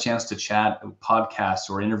I have a chance to chat podcasts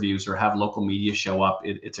or interviews or have local media show up,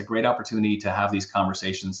 it's a great opportunity to have these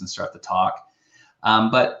conversations and start the talk.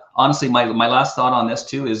 But honestly, my last thought on this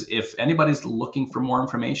too is if anybody's looking for more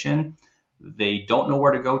information, they don't know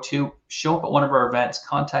where to go to, show up at one of our events,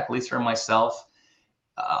 contact Lisa or myself.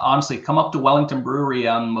 Honestly, come up to Wellington Brewery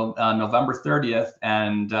on November 30th.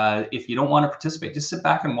 And if you don't want to participate, just sit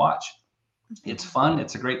back and watch. It's fun.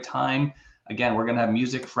 It's a great time. Again, we're going to have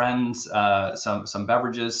music, friends, some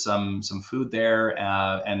beverages, some food there.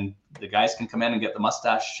 And the guys can come in and get the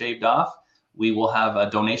mustache shaved off. We will have a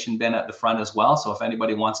donation bin at the front as well. So if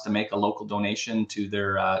anybody wants to make a local donation to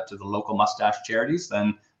their to the local mustache charities,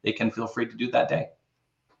 then they can feel free to do that day.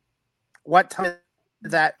 What time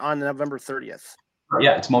is that on November 30th?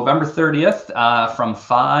 Yeah, it's November 30th from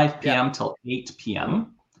 5 p.m. till 8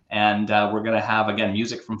 p.m. And we're going to have, again,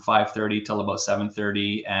 music from 5:30 till about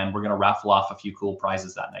 7:30. And we're going to raffle off a few cool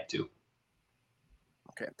prizes that night, too.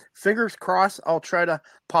 Okay. Fingers crossed. I'll try to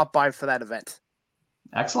pop by for that event.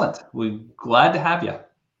 Excellent. We're glad to have you.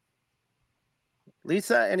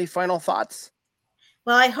 Lisa, any final thoughts?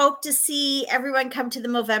 Well, I hope to see everyone come to the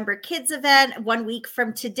Movember Kids event 1 week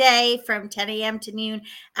from today from 10 a.m. to noon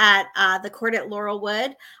at the court at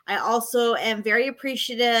Laurelwood. I also am very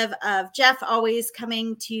appreciative of Jeff always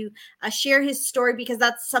coming to share his story, because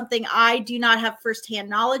that's something I do not have firsthand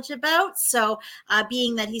knowledge about. So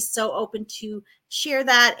being that he's so open to share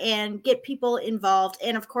that and get people involved.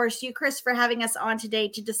 And of course, you, Chris, for having us on today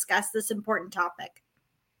to discuss this important topic.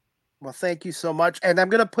 Well, thank you so much. And I'm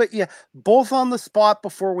going to put you both on the spot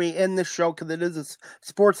before we end the show, because it is a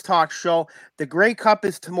sports talk show. The Grey Cup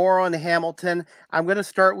is tomorrow in Hamilton. I'm going to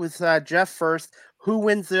start with Jeff first. Who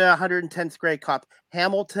wins the 110th Grey Cup?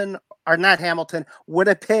 Hamilton, or not Hamilton,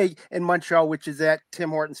 Winnipeg and Montreal, which is at Tim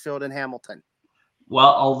Hortons Field in Hamilton.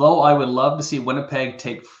 Well, although I would love to see Winnipeg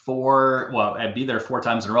take I'd be there 4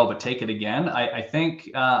 times in a row, but take it again. I think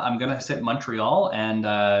I'm going to sit Montreal, and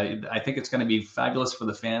I think it's going to be fabulous for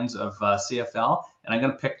the fans of CFL. And I'm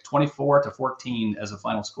going to pick 24-14 as a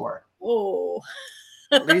final score. Oh,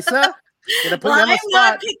 Lisa? Well, I'm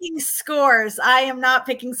not picking scores. I am not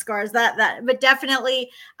picking scores. But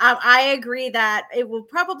definitely, I agree that it will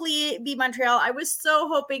probably be Montreal. I was so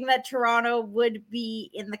hoping that Toronto would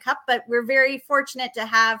be in the cup, but we're very fortunate to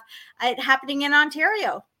have it happening in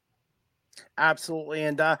Ontario. Absolutely.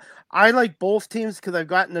 And I like both teams because I've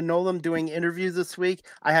gotten to know them doing interviews this week.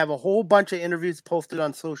 I have a whole bunch of interviews posted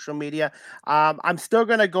on social media. I'm still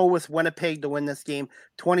going to go with Winnipeg to win this game,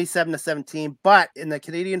 27-17. But in the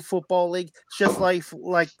Canadian Football League, it's just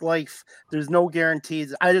life. There's no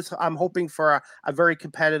guarantees. I'm hoping for a very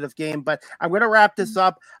competitive game. But I'm going to wrap this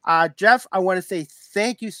up. Jeff, I want to say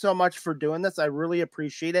thank you so much for doing this. I really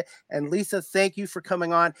appreciate it. And Lisa, thank you for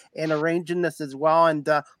coming on and arranging this as well. And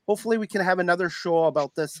hopefully we can have another show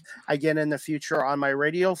about this again in the future on my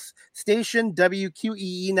radio station,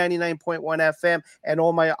 WQEE 99.1 FM, and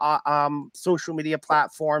all my social media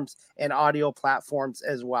platforms and audio platforms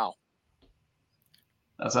as well.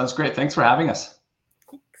 That sounds great. Thanks for having us.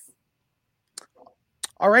 Thanks.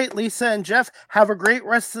 All right, Lisa and Jeff, have a great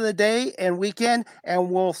rest of the day and weekend,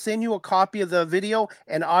 and we'll send you a copy of the video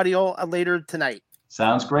and audio later tonight.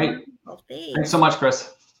 Sounds great. Well, thanks so much,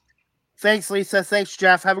 Chris. Thanks, Lisa. Thanks,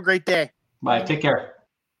 Jeff. Have a great day. Bye. Take care.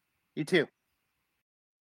 You too.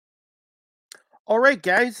 All right,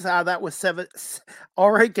 guys. That was 7.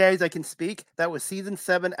 All right, guys. I can speak. That was season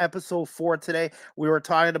 7, episode 4 today. We were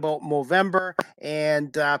talking about Movember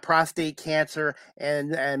and prostate cancer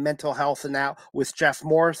and mental health, and that with Jeff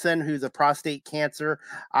Morrison, who's a prostate cancer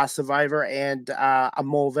survivor and a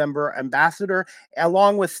Movember ambassador,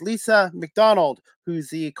 along with Lisa McDonald,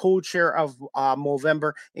 who's the co-chair of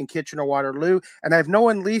Movember in Kitchener-Waterloo. And I've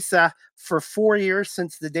known Lisa for 4 years,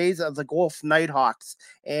 since the days of the Golf Nighthawks.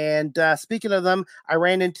 And speaking of them, I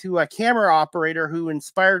ran into a camera operator who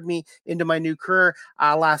inspired me into my new career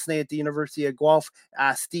last night at the University of Guelph,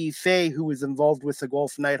 Steve Fay, who was involved with the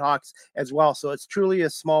Golf Nighthawks as well. So it's truly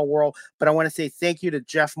a small world. But I want to say thank you to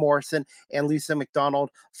Jeff Morrison and Lisa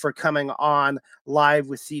McDonald for coming on live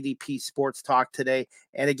with CDP Sports Talk today.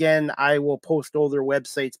 And again, I will post all their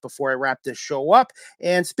websites before I wrap this show up.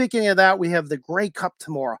 And speaking of that, we have the Grey Cup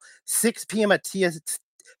tomorrow, 6 p.m. at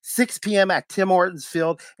 6 p.m. at Tim Hortons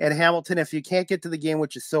Field in Hamilton. If you can't get to the game,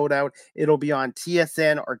 which is sold out, it'll be on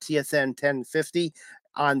TSN or TSN 1050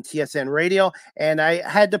 on TSN Radio. And I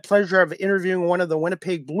had the pleasure of interviewing one of the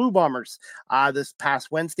Winnipeg Blue Bombers this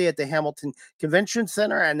past Wednesday at the Hamilton Convention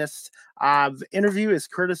Center. And this interview is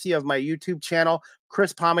courtesy of my YouTube channel,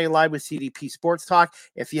 Chris Palme Live with CDP Sports Talk.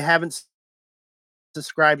 If you haven't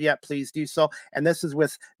subscribed yet, please do so. And this is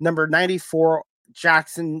with number 94,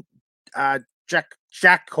 Jackson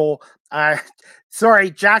Jack Cole.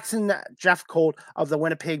 Jackson Jeff Cole of the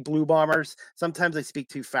Winnipeg Blue Bombers. Sometimes I speak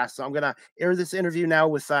too fast, so I'm going to air this interview now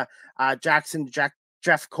with Jackson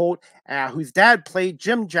Jeff Colt, whose dad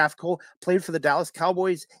Jim Jeff Colt, played for the Dallas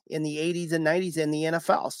Cowboys in the 80s and 90s in the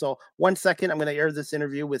NFL. So 1 second, I'm going to air this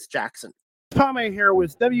interview with Jackson. Palme here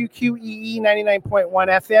with WQEE 99.1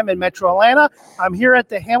 FM in Metro Atlanta. I'm here at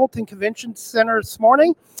the Hamilton Convention Center this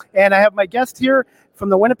morning, and I have my guest here from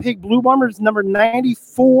the Winnipeg Blue Bombers, number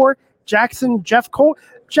 94, Jackson Jeff Colt.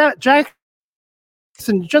 Jackson,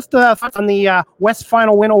 just on the West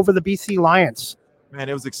Final win over the BC Lions. Man,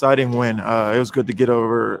 it was an exciting win. It was good to get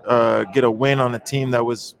a win on a team that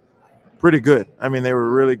was pretty good. I mean, they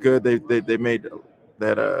were really good. They made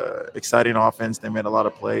that exciting offense. They made a lot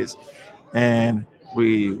of plays. And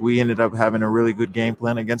we ended up having a really good game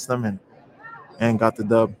plan against them and got the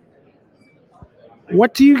dub.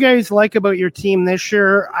 What do you guys like about your team this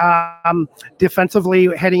year defensively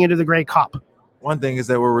heading into the Grey Cup? One thing is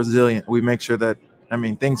that we're resilient. We make sure that I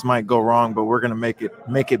mean, things might go wrong, but we're going to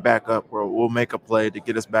make it back up, or we'll make a play to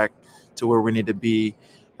get us back to where we need to be.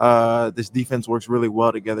 This defense works really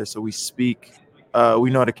well together, so we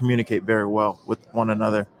know how to communicate very well with one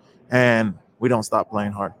another, and we don't stop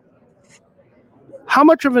playing hard. How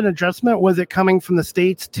much of an adjustment was it coming from the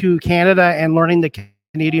States to Canada and learning the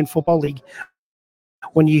Canadian Football League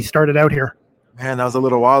when you started out here? Man, that was a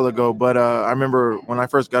little while ago, but I remember when I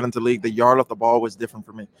first got into the league, the yard off the ball was different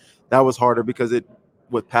for me. That was harder because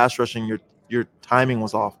with pass rushing, your timing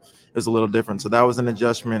was off. It was a little different. So that was an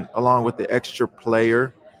adjustment, along with the extra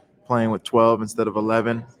player playing with 12 instead of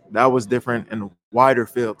 11. That was different, and wider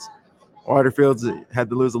fields. Wider fields had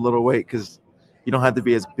to lose a little weight because you don't have to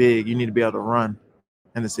be as big. You need to be able to run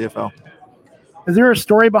in the CFL. Is there a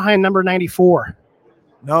story behind number 94?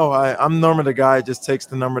 No, I'm normally the guy who just takes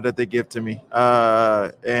the number that they give to me,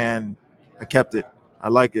 and I kept it. I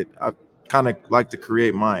like it. I kind of like to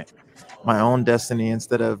create my own destiny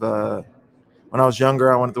instead of when I was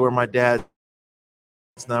younger, I wanted to wear my dad's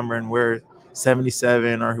number and wear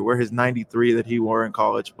 77 or wear his 93 that he wore in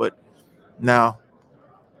college. But now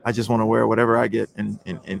I just want to wear whatever I get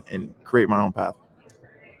and create my own path.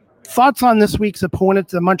 Thoughts on this week's opponent,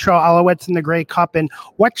 the Montreal Alouettes in the Grey Cup, and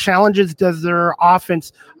what challenges does their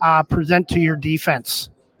offense present to your defense?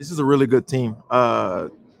 This is a really good team.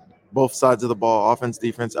 Both sides of the ball, offense,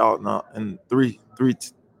 defense, out and three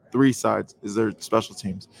sides is their special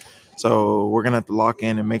teams. So we're going to have to lock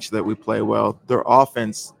in and make sure that we play well. Their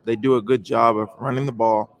offense, they do a good job of running the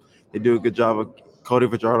ball. They do a good job of – Cody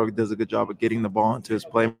Fajardo does a good job of getting the ball into his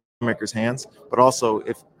playmakers' hands. But also,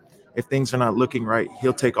 if things are not looking right,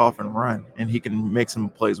 he'll take off and run, and he can make some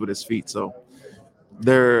plays with his feet. So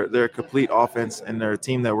they're a complete offense, and they're a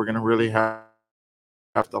team that we're going to really have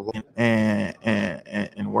to lean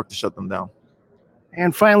and work to shut them down.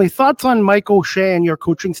 And finally, thoughts on Mike O'Shea and your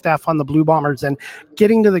coaching staff on the Blue Bombers and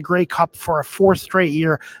getting to the Grey Cup for a fourth straight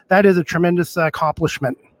year. That is a tremendous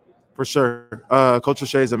accomplishment. For sure. Coach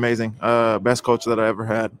O'Shea is amazing. Best coach that I ever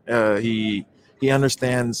had. He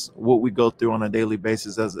understands what we go through on a daily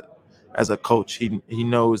basis as a coach. He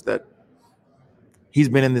knows that he's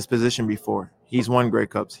been in this position before. He's won Grey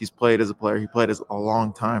Cups. He's played as a player. He played as a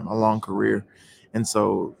long time, a long career. And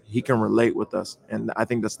so he can relate with us. And I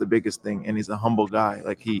think that's the biggest thing. And he's a humble guy.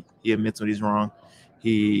 Like he admits when he's wrong.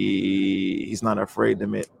 He's not afraid to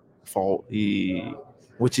admit fault.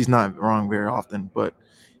 Which he's not wrong very often, but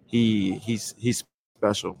he's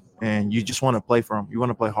special. And you just want to play for him. You want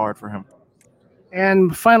to play hard for him.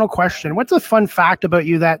 And final question. What's a fun fact about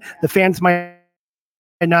you that the fans might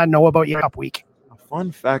not know about you Cup week?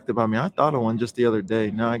 Fun fact about me. I thought of one just the other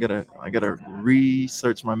day. Now I gotta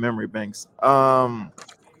research my memory banks. One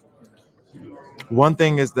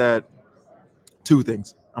thing is that two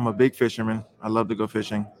things. I'm a big fisherman. I love to go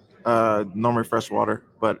fishing. Normally freshwater,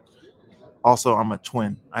 but also I'm a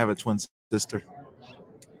twin. I have a twin sister.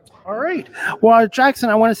 All right. Well, Jackson,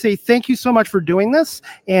 I want to say thank you so much for doing this,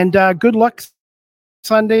 and good luck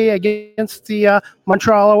Sunday against the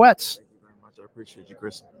Montreal Alouettes. Thank you very much. I appreciate you,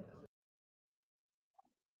 Chris.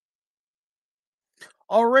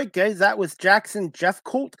 All right, guys, that was Jackson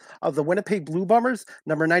Jeffcoat of the Winnipeg Blue Bombers,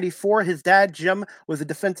 number 94. His dad, Jim, was a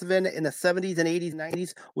defensive end in the 70s and 80s,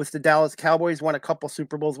 90s with the Dallas Cowboys, won a couple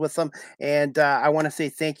Super Bowls with them. And I want to say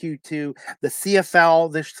thank you to the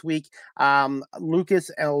CFL this week, Lucas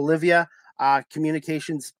and Olivia,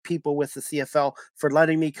 communications people with the CFL, for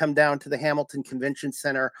letting me come down to the Hamilton Convention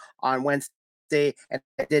Center on Wednesday. And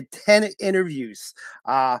I did 10 interviews.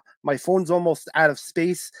 My phone's almost out of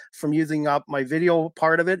space from using up my video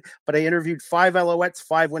part of it, but I interviewed 5 Alouettes,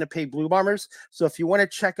 5 Winnipeg Blue Bombers. So if you want to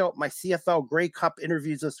check out my CFL Grey Cup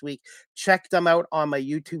interviews this week, check them out on my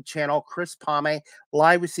YouTube channel, Chris Palme,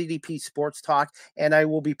 live with CDP Sports Talk, and I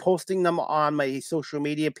will be posting them on my social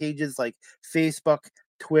media pages like Facebook,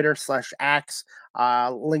 Twitter /X,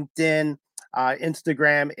 LinkedIn,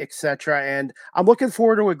 Instagram, etc. And I'm looking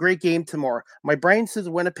forward to a great game tomorrow. My brain says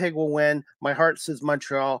Winnipeg will win. My heart says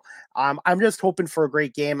Montreal. I'm just hoping for a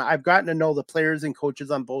great game. I've gotten to know the players and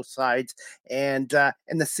coaches on both sides. And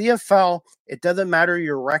in the CFL, it doesn't matter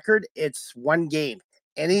your record. It's one game.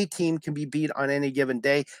 Any team can be beat on any given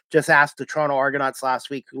day. Just ask the Toronto Argonauts last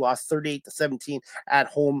week, who lost 38-17 at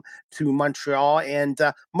home to Montreal. And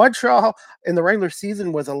Montreal in the regular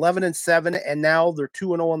season was 11-7, and now they're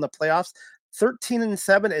 2-0 in the playoffs.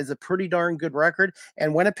 13-7 is a pretty darn good record.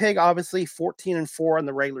 And Winnipeg, obviously, 14-4 in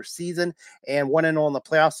the regular season and 1-0 in the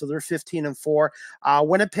playoffs. So they're 15-4.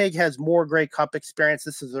 Winnipeg has more Grey Cup experience.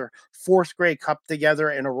 This is their fourth Grey Cup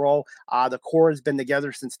together in a row. The core has been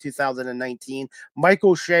together since 2019. Mike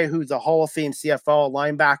O'Shea, who's a Hall of Fame CFL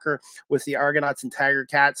linebacker with the Argonauts and Tiger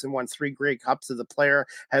Cats and won 3 Grey Cups as a player,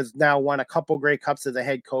 has now won a couple Grey Cups as a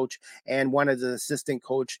head coach and one as an assistant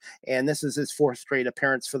coach. And this is his 4th straight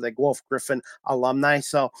appearance for the Guelph Griffin alumni.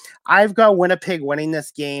 So I've got Winnipeg winning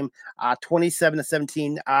this game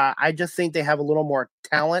 27-17. I just think they have a little more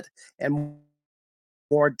talent and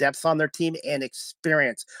more depth on their team and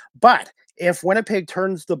experience. But if Winnipeg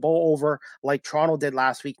turns the ball over like Toronto did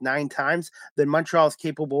last week 9 times, then Montreal is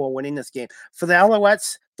capable of winning this game. For the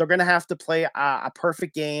Alouettes, they're going to have to play a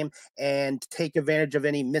perfect game and take advantage of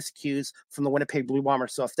any miscues from the Winnipeg Blue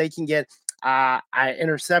Bombers. So if they can get an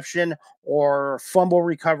interception or fumble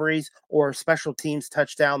recoveries or special teams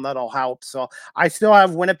touchdown, that'll help. So I still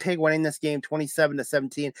have Winnipeg winning this game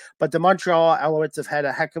 27-17, but the Montreal Alouettes have had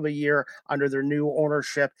a heck of a year under their new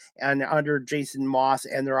ownership and under Jason Moss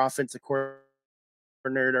and their offensive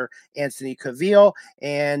coordinator, Anthony Cavill.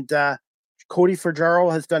 And Cody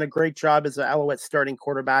Fajaro has done a great job as the Alouettes starting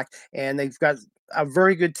quarterback, and they've got a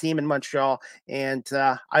very good team in Montreal. And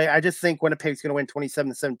I just think Winnipeg's going to win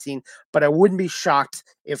 27-17, but I wouldn't be shocked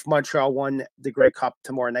if Montreal won the Grey Cup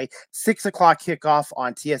tomorrow night. 6 o'clock kickoff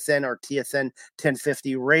on TSN or TSN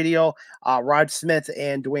 1050 radio. Rod Smith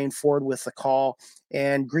and Dwayne Ford with the call,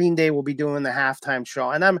 and Green Day will be doing the halftime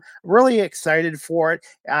show. And I'm really excited for it.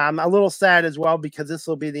 I'm a little sad as well because this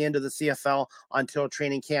will be the end of the CFL until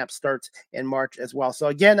training camp starts in March as well. So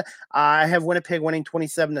again, I have Winnipeg winning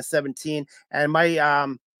 27-17, and my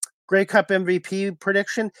Grey Cup MVP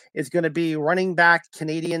prediction is going to be running back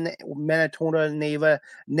Canadian Manitoba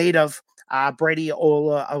native Brady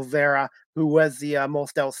Oliveira, who was the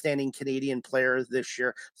most outstanding Canadian player this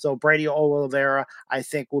year. So Brady Oliveira, I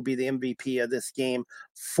think, will be the MVP of this game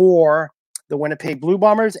for the Winnipeg Blue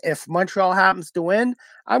Bombers. If Montreal happens to win,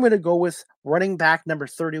 I'm going to go with running back number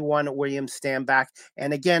 31, William Stanback.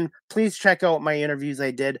 And again, please check out my interviews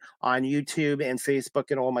I did on YouTube and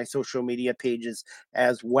Facebook and all my social media pages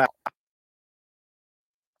as well.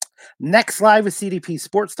 Next live with CDP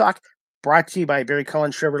Sports Talk, brought to you by Barry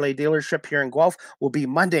Cullen Chevrolet Dealership here in Guelph, will be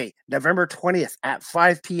Monday, November 20th at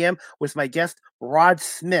 5 p.m. with my guest, Rod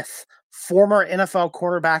Smith, former NFL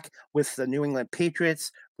quarterback with the New England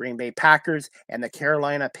Patriots, Green Bay Packers, and the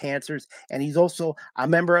Carolina Panthers. And he's also a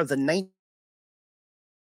member of the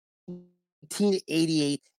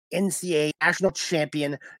 1988 NCAA national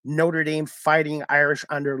champion Notre Dame Fighting Irish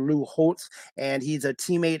under Lou Holtz, and he's a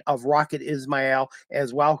teammate of Rocket Ismail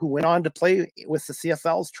as well, who went on to play with the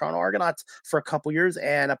CFL's Toronto Argonauts for a couple years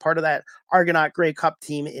and a part of that Argonaut Grey Cup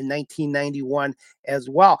team in 1991 as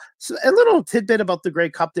well. So a little tidbit about the Grey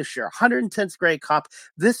Cup this year, 110th Grey Cup.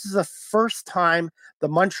 This is the first time the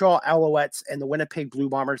Montreal Alouettes and the Winnipeg Blue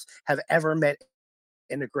Bombers have ever met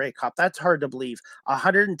in a Grey Cup. That's hard to believe.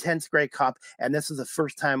 110th Grey Cup, and this is the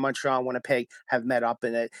first time Montreal and Winnipeg have met up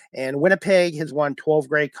in it. And Winnipeg has won 12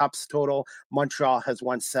 Grey Cups total. Montreal has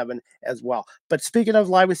won 7 as well. But speaking of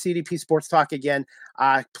live with CDP Sports Talk again,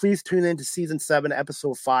 please tune in to Season 7,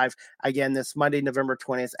 Episode 5, again this Monday, November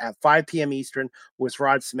 20th at 5 p.m. Eastern with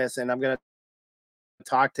Rod Smith, and I'm going to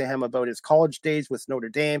talk to him about his college days with Notre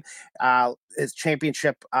Dame, his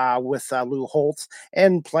championship with Lou Holtz,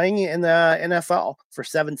 and playing in the NFL for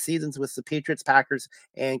 7 seasons with the Patriots, Packers,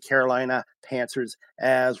 and Carolina Panthers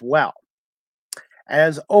as well.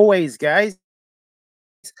 As always, guys,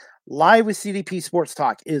 Live with CDP Sports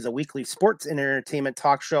Talk is a weekly sports and entertainment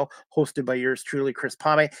talk show hosted by yours truly, Chris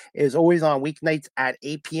Pame. It is always on weeknights at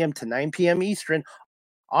 8 p.m. to 9 p.m. Eastern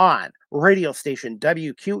on radio station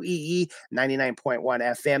WQEE 99.1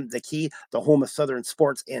 FM, The Key, the home of Southern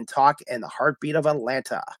sports and talk, and the heartbeat of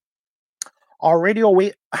Atlanta. Our radio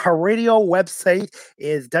website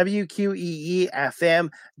is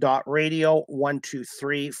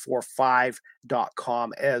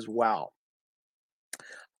wqeefm.radio12345.com as well.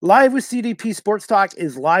 Live with CDP Sports Talk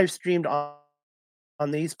is live streamed on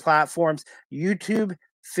these platforms: YouTube,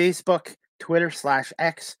 Facebook, Twitter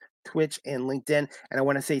 /X, Twitch, and LinkedIn. And I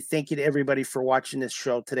want to say thank you to everybody for watching this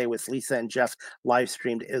show today with Lisa and Jeff live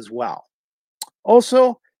streamed as well.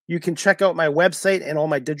 Also, you can check out my website and all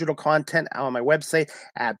my digital content on my website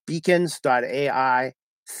at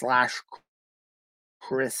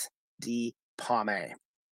beacons.ai/Chris D. Pame.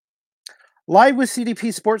 Live with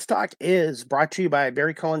CDP Sports Talk is brought to you by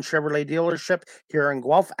Barry Cullen Chevrolet Dealership here in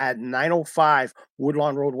Guelph at 905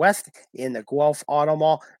 Woodlawn Road West in the Guelph Auto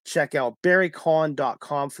Mall. Check out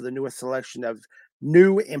barrycullen.com for the newest selection of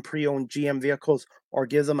new and pre-owned GM vehicles, or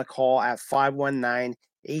give them a call at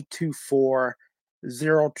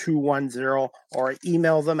 519-824-0210 or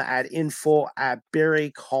email them at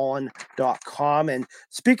info@barrycullen.com. And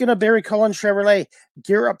speaking of Barry Cullen Chevrolet,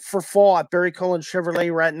 gear up for fall at Barry Cullen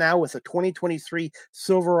Chevrolet right now with a 2023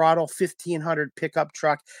 Silverado 1500 pickup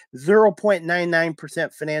truck,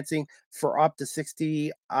 0.99% financing for up to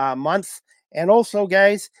 60 months. And also,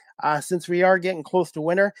 guys, since we are getting close to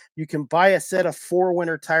winter, you can buy a set of 4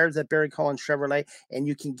 winter tires at Barry Cullen Chevrolet, and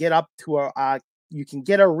you can get up to a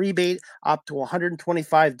rebate up to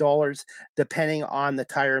 $125 depending on the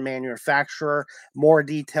tire manufacturer. More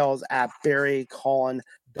details at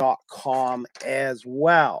barrycullen.com as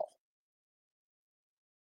well.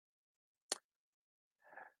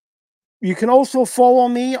 You can also follow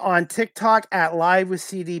me on TikTok at Live with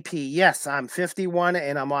CDP. Yes, I'm 51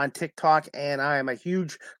 and I'm on TikTok, and I am a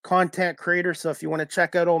huge content creator. So if you want to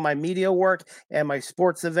check out all my media work and my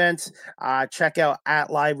sports events, check out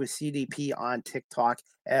at Live with CDP on TikTok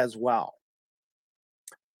as well.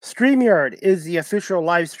 StreamYard is the official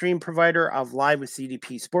live stream provider of Live with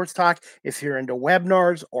CDP Sports Talk. If you're into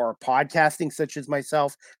webinars or podcasting such as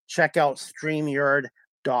myself, check out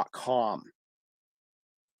StreamYard.com.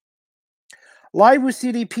 Live with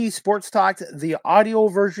CDP Sports Talk, the audio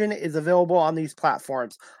version is available on these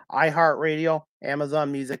platforms: iHeartRadio, Amazon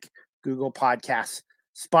Music, Google Podcasts,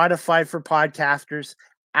 Spotify for podcasters,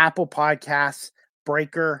 Apple Podcasts,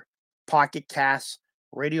 Breaker, Pocket Casts,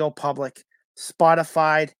 Radio Public,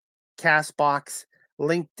 Spotify, Castbox,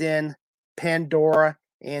 LinkedIn, Pandora,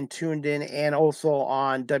 and tuned in, and also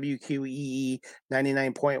on WQEE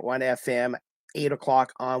 99.1 FM, 8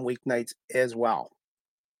 o'clock on weeknights as well.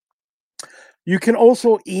 You can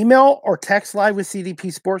also email or text Live with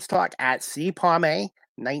CDP Sports Talk at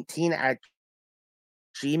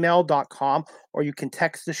cpalme19@gmail.com, or you can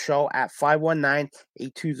text the show at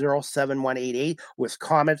 519-820-7188 with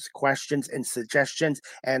comments, questions, and suggestions.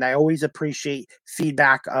 And I always appreciate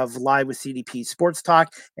feedback of Live with CDP Sports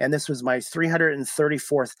Talk. And this was my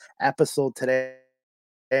 334th episode today.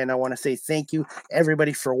 And I want to say thank you,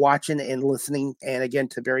 everybody, for watching and listening. And again,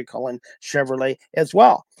 to Barry Cullen Chevrolet as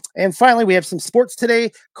well. And finally, we have some sports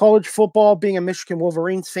today. College football. Being a Michigan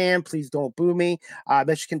Wolverines fan, please don't boo me.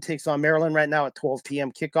 Michigan takes on Maryland right now at 12 p.m.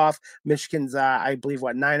 kickoff. Michigan's, I believe,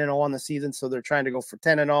 9-0 on the season, so they're trying to go for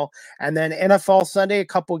 10-0. And then NFL Sunday, a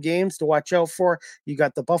couple games to watch out for. You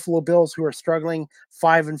got the Buffalo Bills, who are struggling,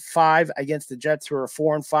 5-5, against the Jets, who are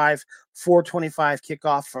 4-5. 4:25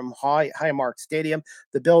 kickoff from Highmark Stadium.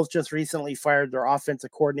 The Bills just recently fired their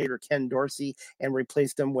offensive coordinator, Ken Dorsey, and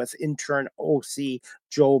replaced him with intern OC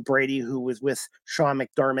Joe Brady, who was with Sean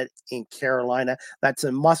McDermott in Carolina. That's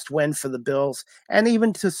a must-win for the Bills, and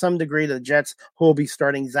even to some degree the Jets, who will be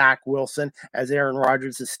starting Zach Wilson, as Aaron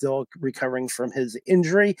Rodgers is still recovering from his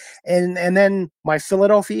injury. And then my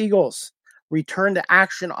Philadelphia Eagles return to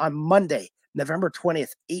action on Monday, November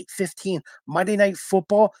 20th, 8:15, Monday Night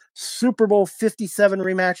Football, Super Bowl 57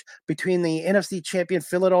 rematch between the NFC champion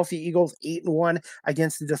Philadelphia Eagles, 8-1,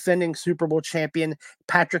 against the defending Super Bowl champion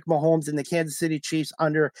Patrick Mahomes and the Kansas City Chiefs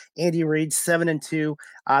under Andy Reid, 7-2.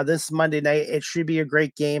 This Monday night, it should be a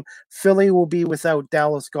great game. Philly will be without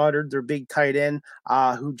Dallas Goedert, their big tight end,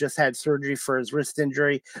 who just had surgery for his wrist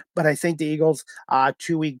injury. But I think the Eagles'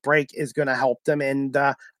 2-week break is going to help them, and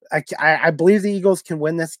I believe the Eagles can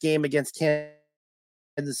win this game against Kansas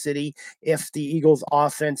City if the Eagles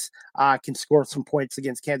offense can score some points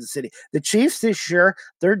against Kansas City. The Chiefs this year,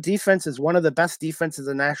 their defense is one of the best defenses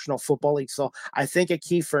in the National Football League. So I think a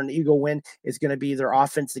key for an Eagle win is going to be their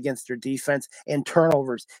offense against their defense and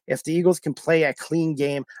turnovers. If the Eagles can play a clean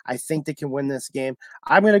game, I think they can win this game.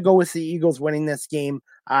 I'm going to go with the Eagles winning this game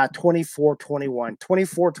 24-21.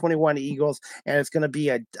 24-21 Eagles, and it's going to be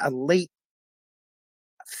a late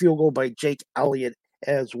field goal by Jake Elliott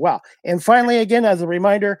as well. And finally, again, as a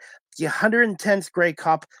reminder, the 110th Grey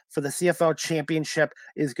Cup for the CFL Championship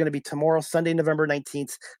is going to be tomorrow, Sunday, November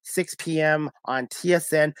 19th, 6 p.m. on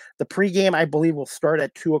TSN. The pregame, I believe, will start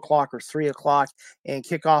at 2 o'clock or 3 o'clock, and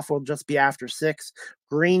kickoff will just be after 6.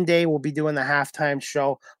 Green Day will be doing the halftime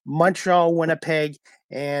show. Montreal, Winnipeg,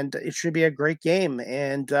 and it should be a great game,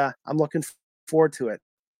 and I'm looking forward to it.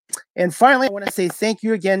 And finally, I want to say thank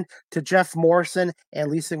you again to Jeff Morrison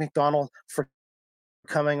and Lisa McDonald for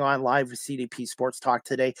coming on Live with CDP Sports Talk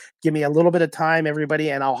today. Give me a little bit of time,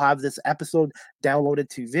 everybody, and I'll have this episode downloaded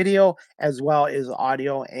to video as well as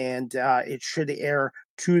audio, and it should air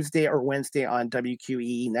Tuesday or Wednesday on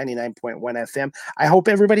WQEE 99.1 FM. I hope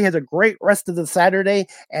everybody has a great rest of the Saturday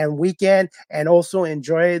and weekend, and also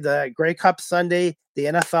enjoy the Grey Cup Sunday, the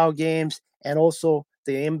NFL games, and also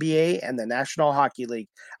the NBA, and the National Hockey League.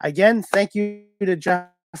 Again, thank you to Jeff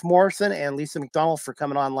Morrison and Lisa McDonald for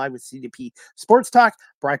coming on live with CDP Sports Talk,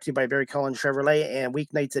 brought to you by Barry Cullen Chevrolet, and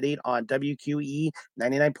weeknights at 8 on WQE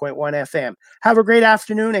 99.1 FM. Have a great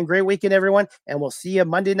afternoon and great weekend, everyone, and we'll see you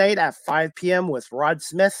Monday night at 5 p.m. with Rod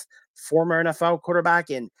Smith, former NFL quarterback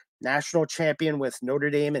and national champion with Notre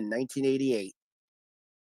Dame in 1988.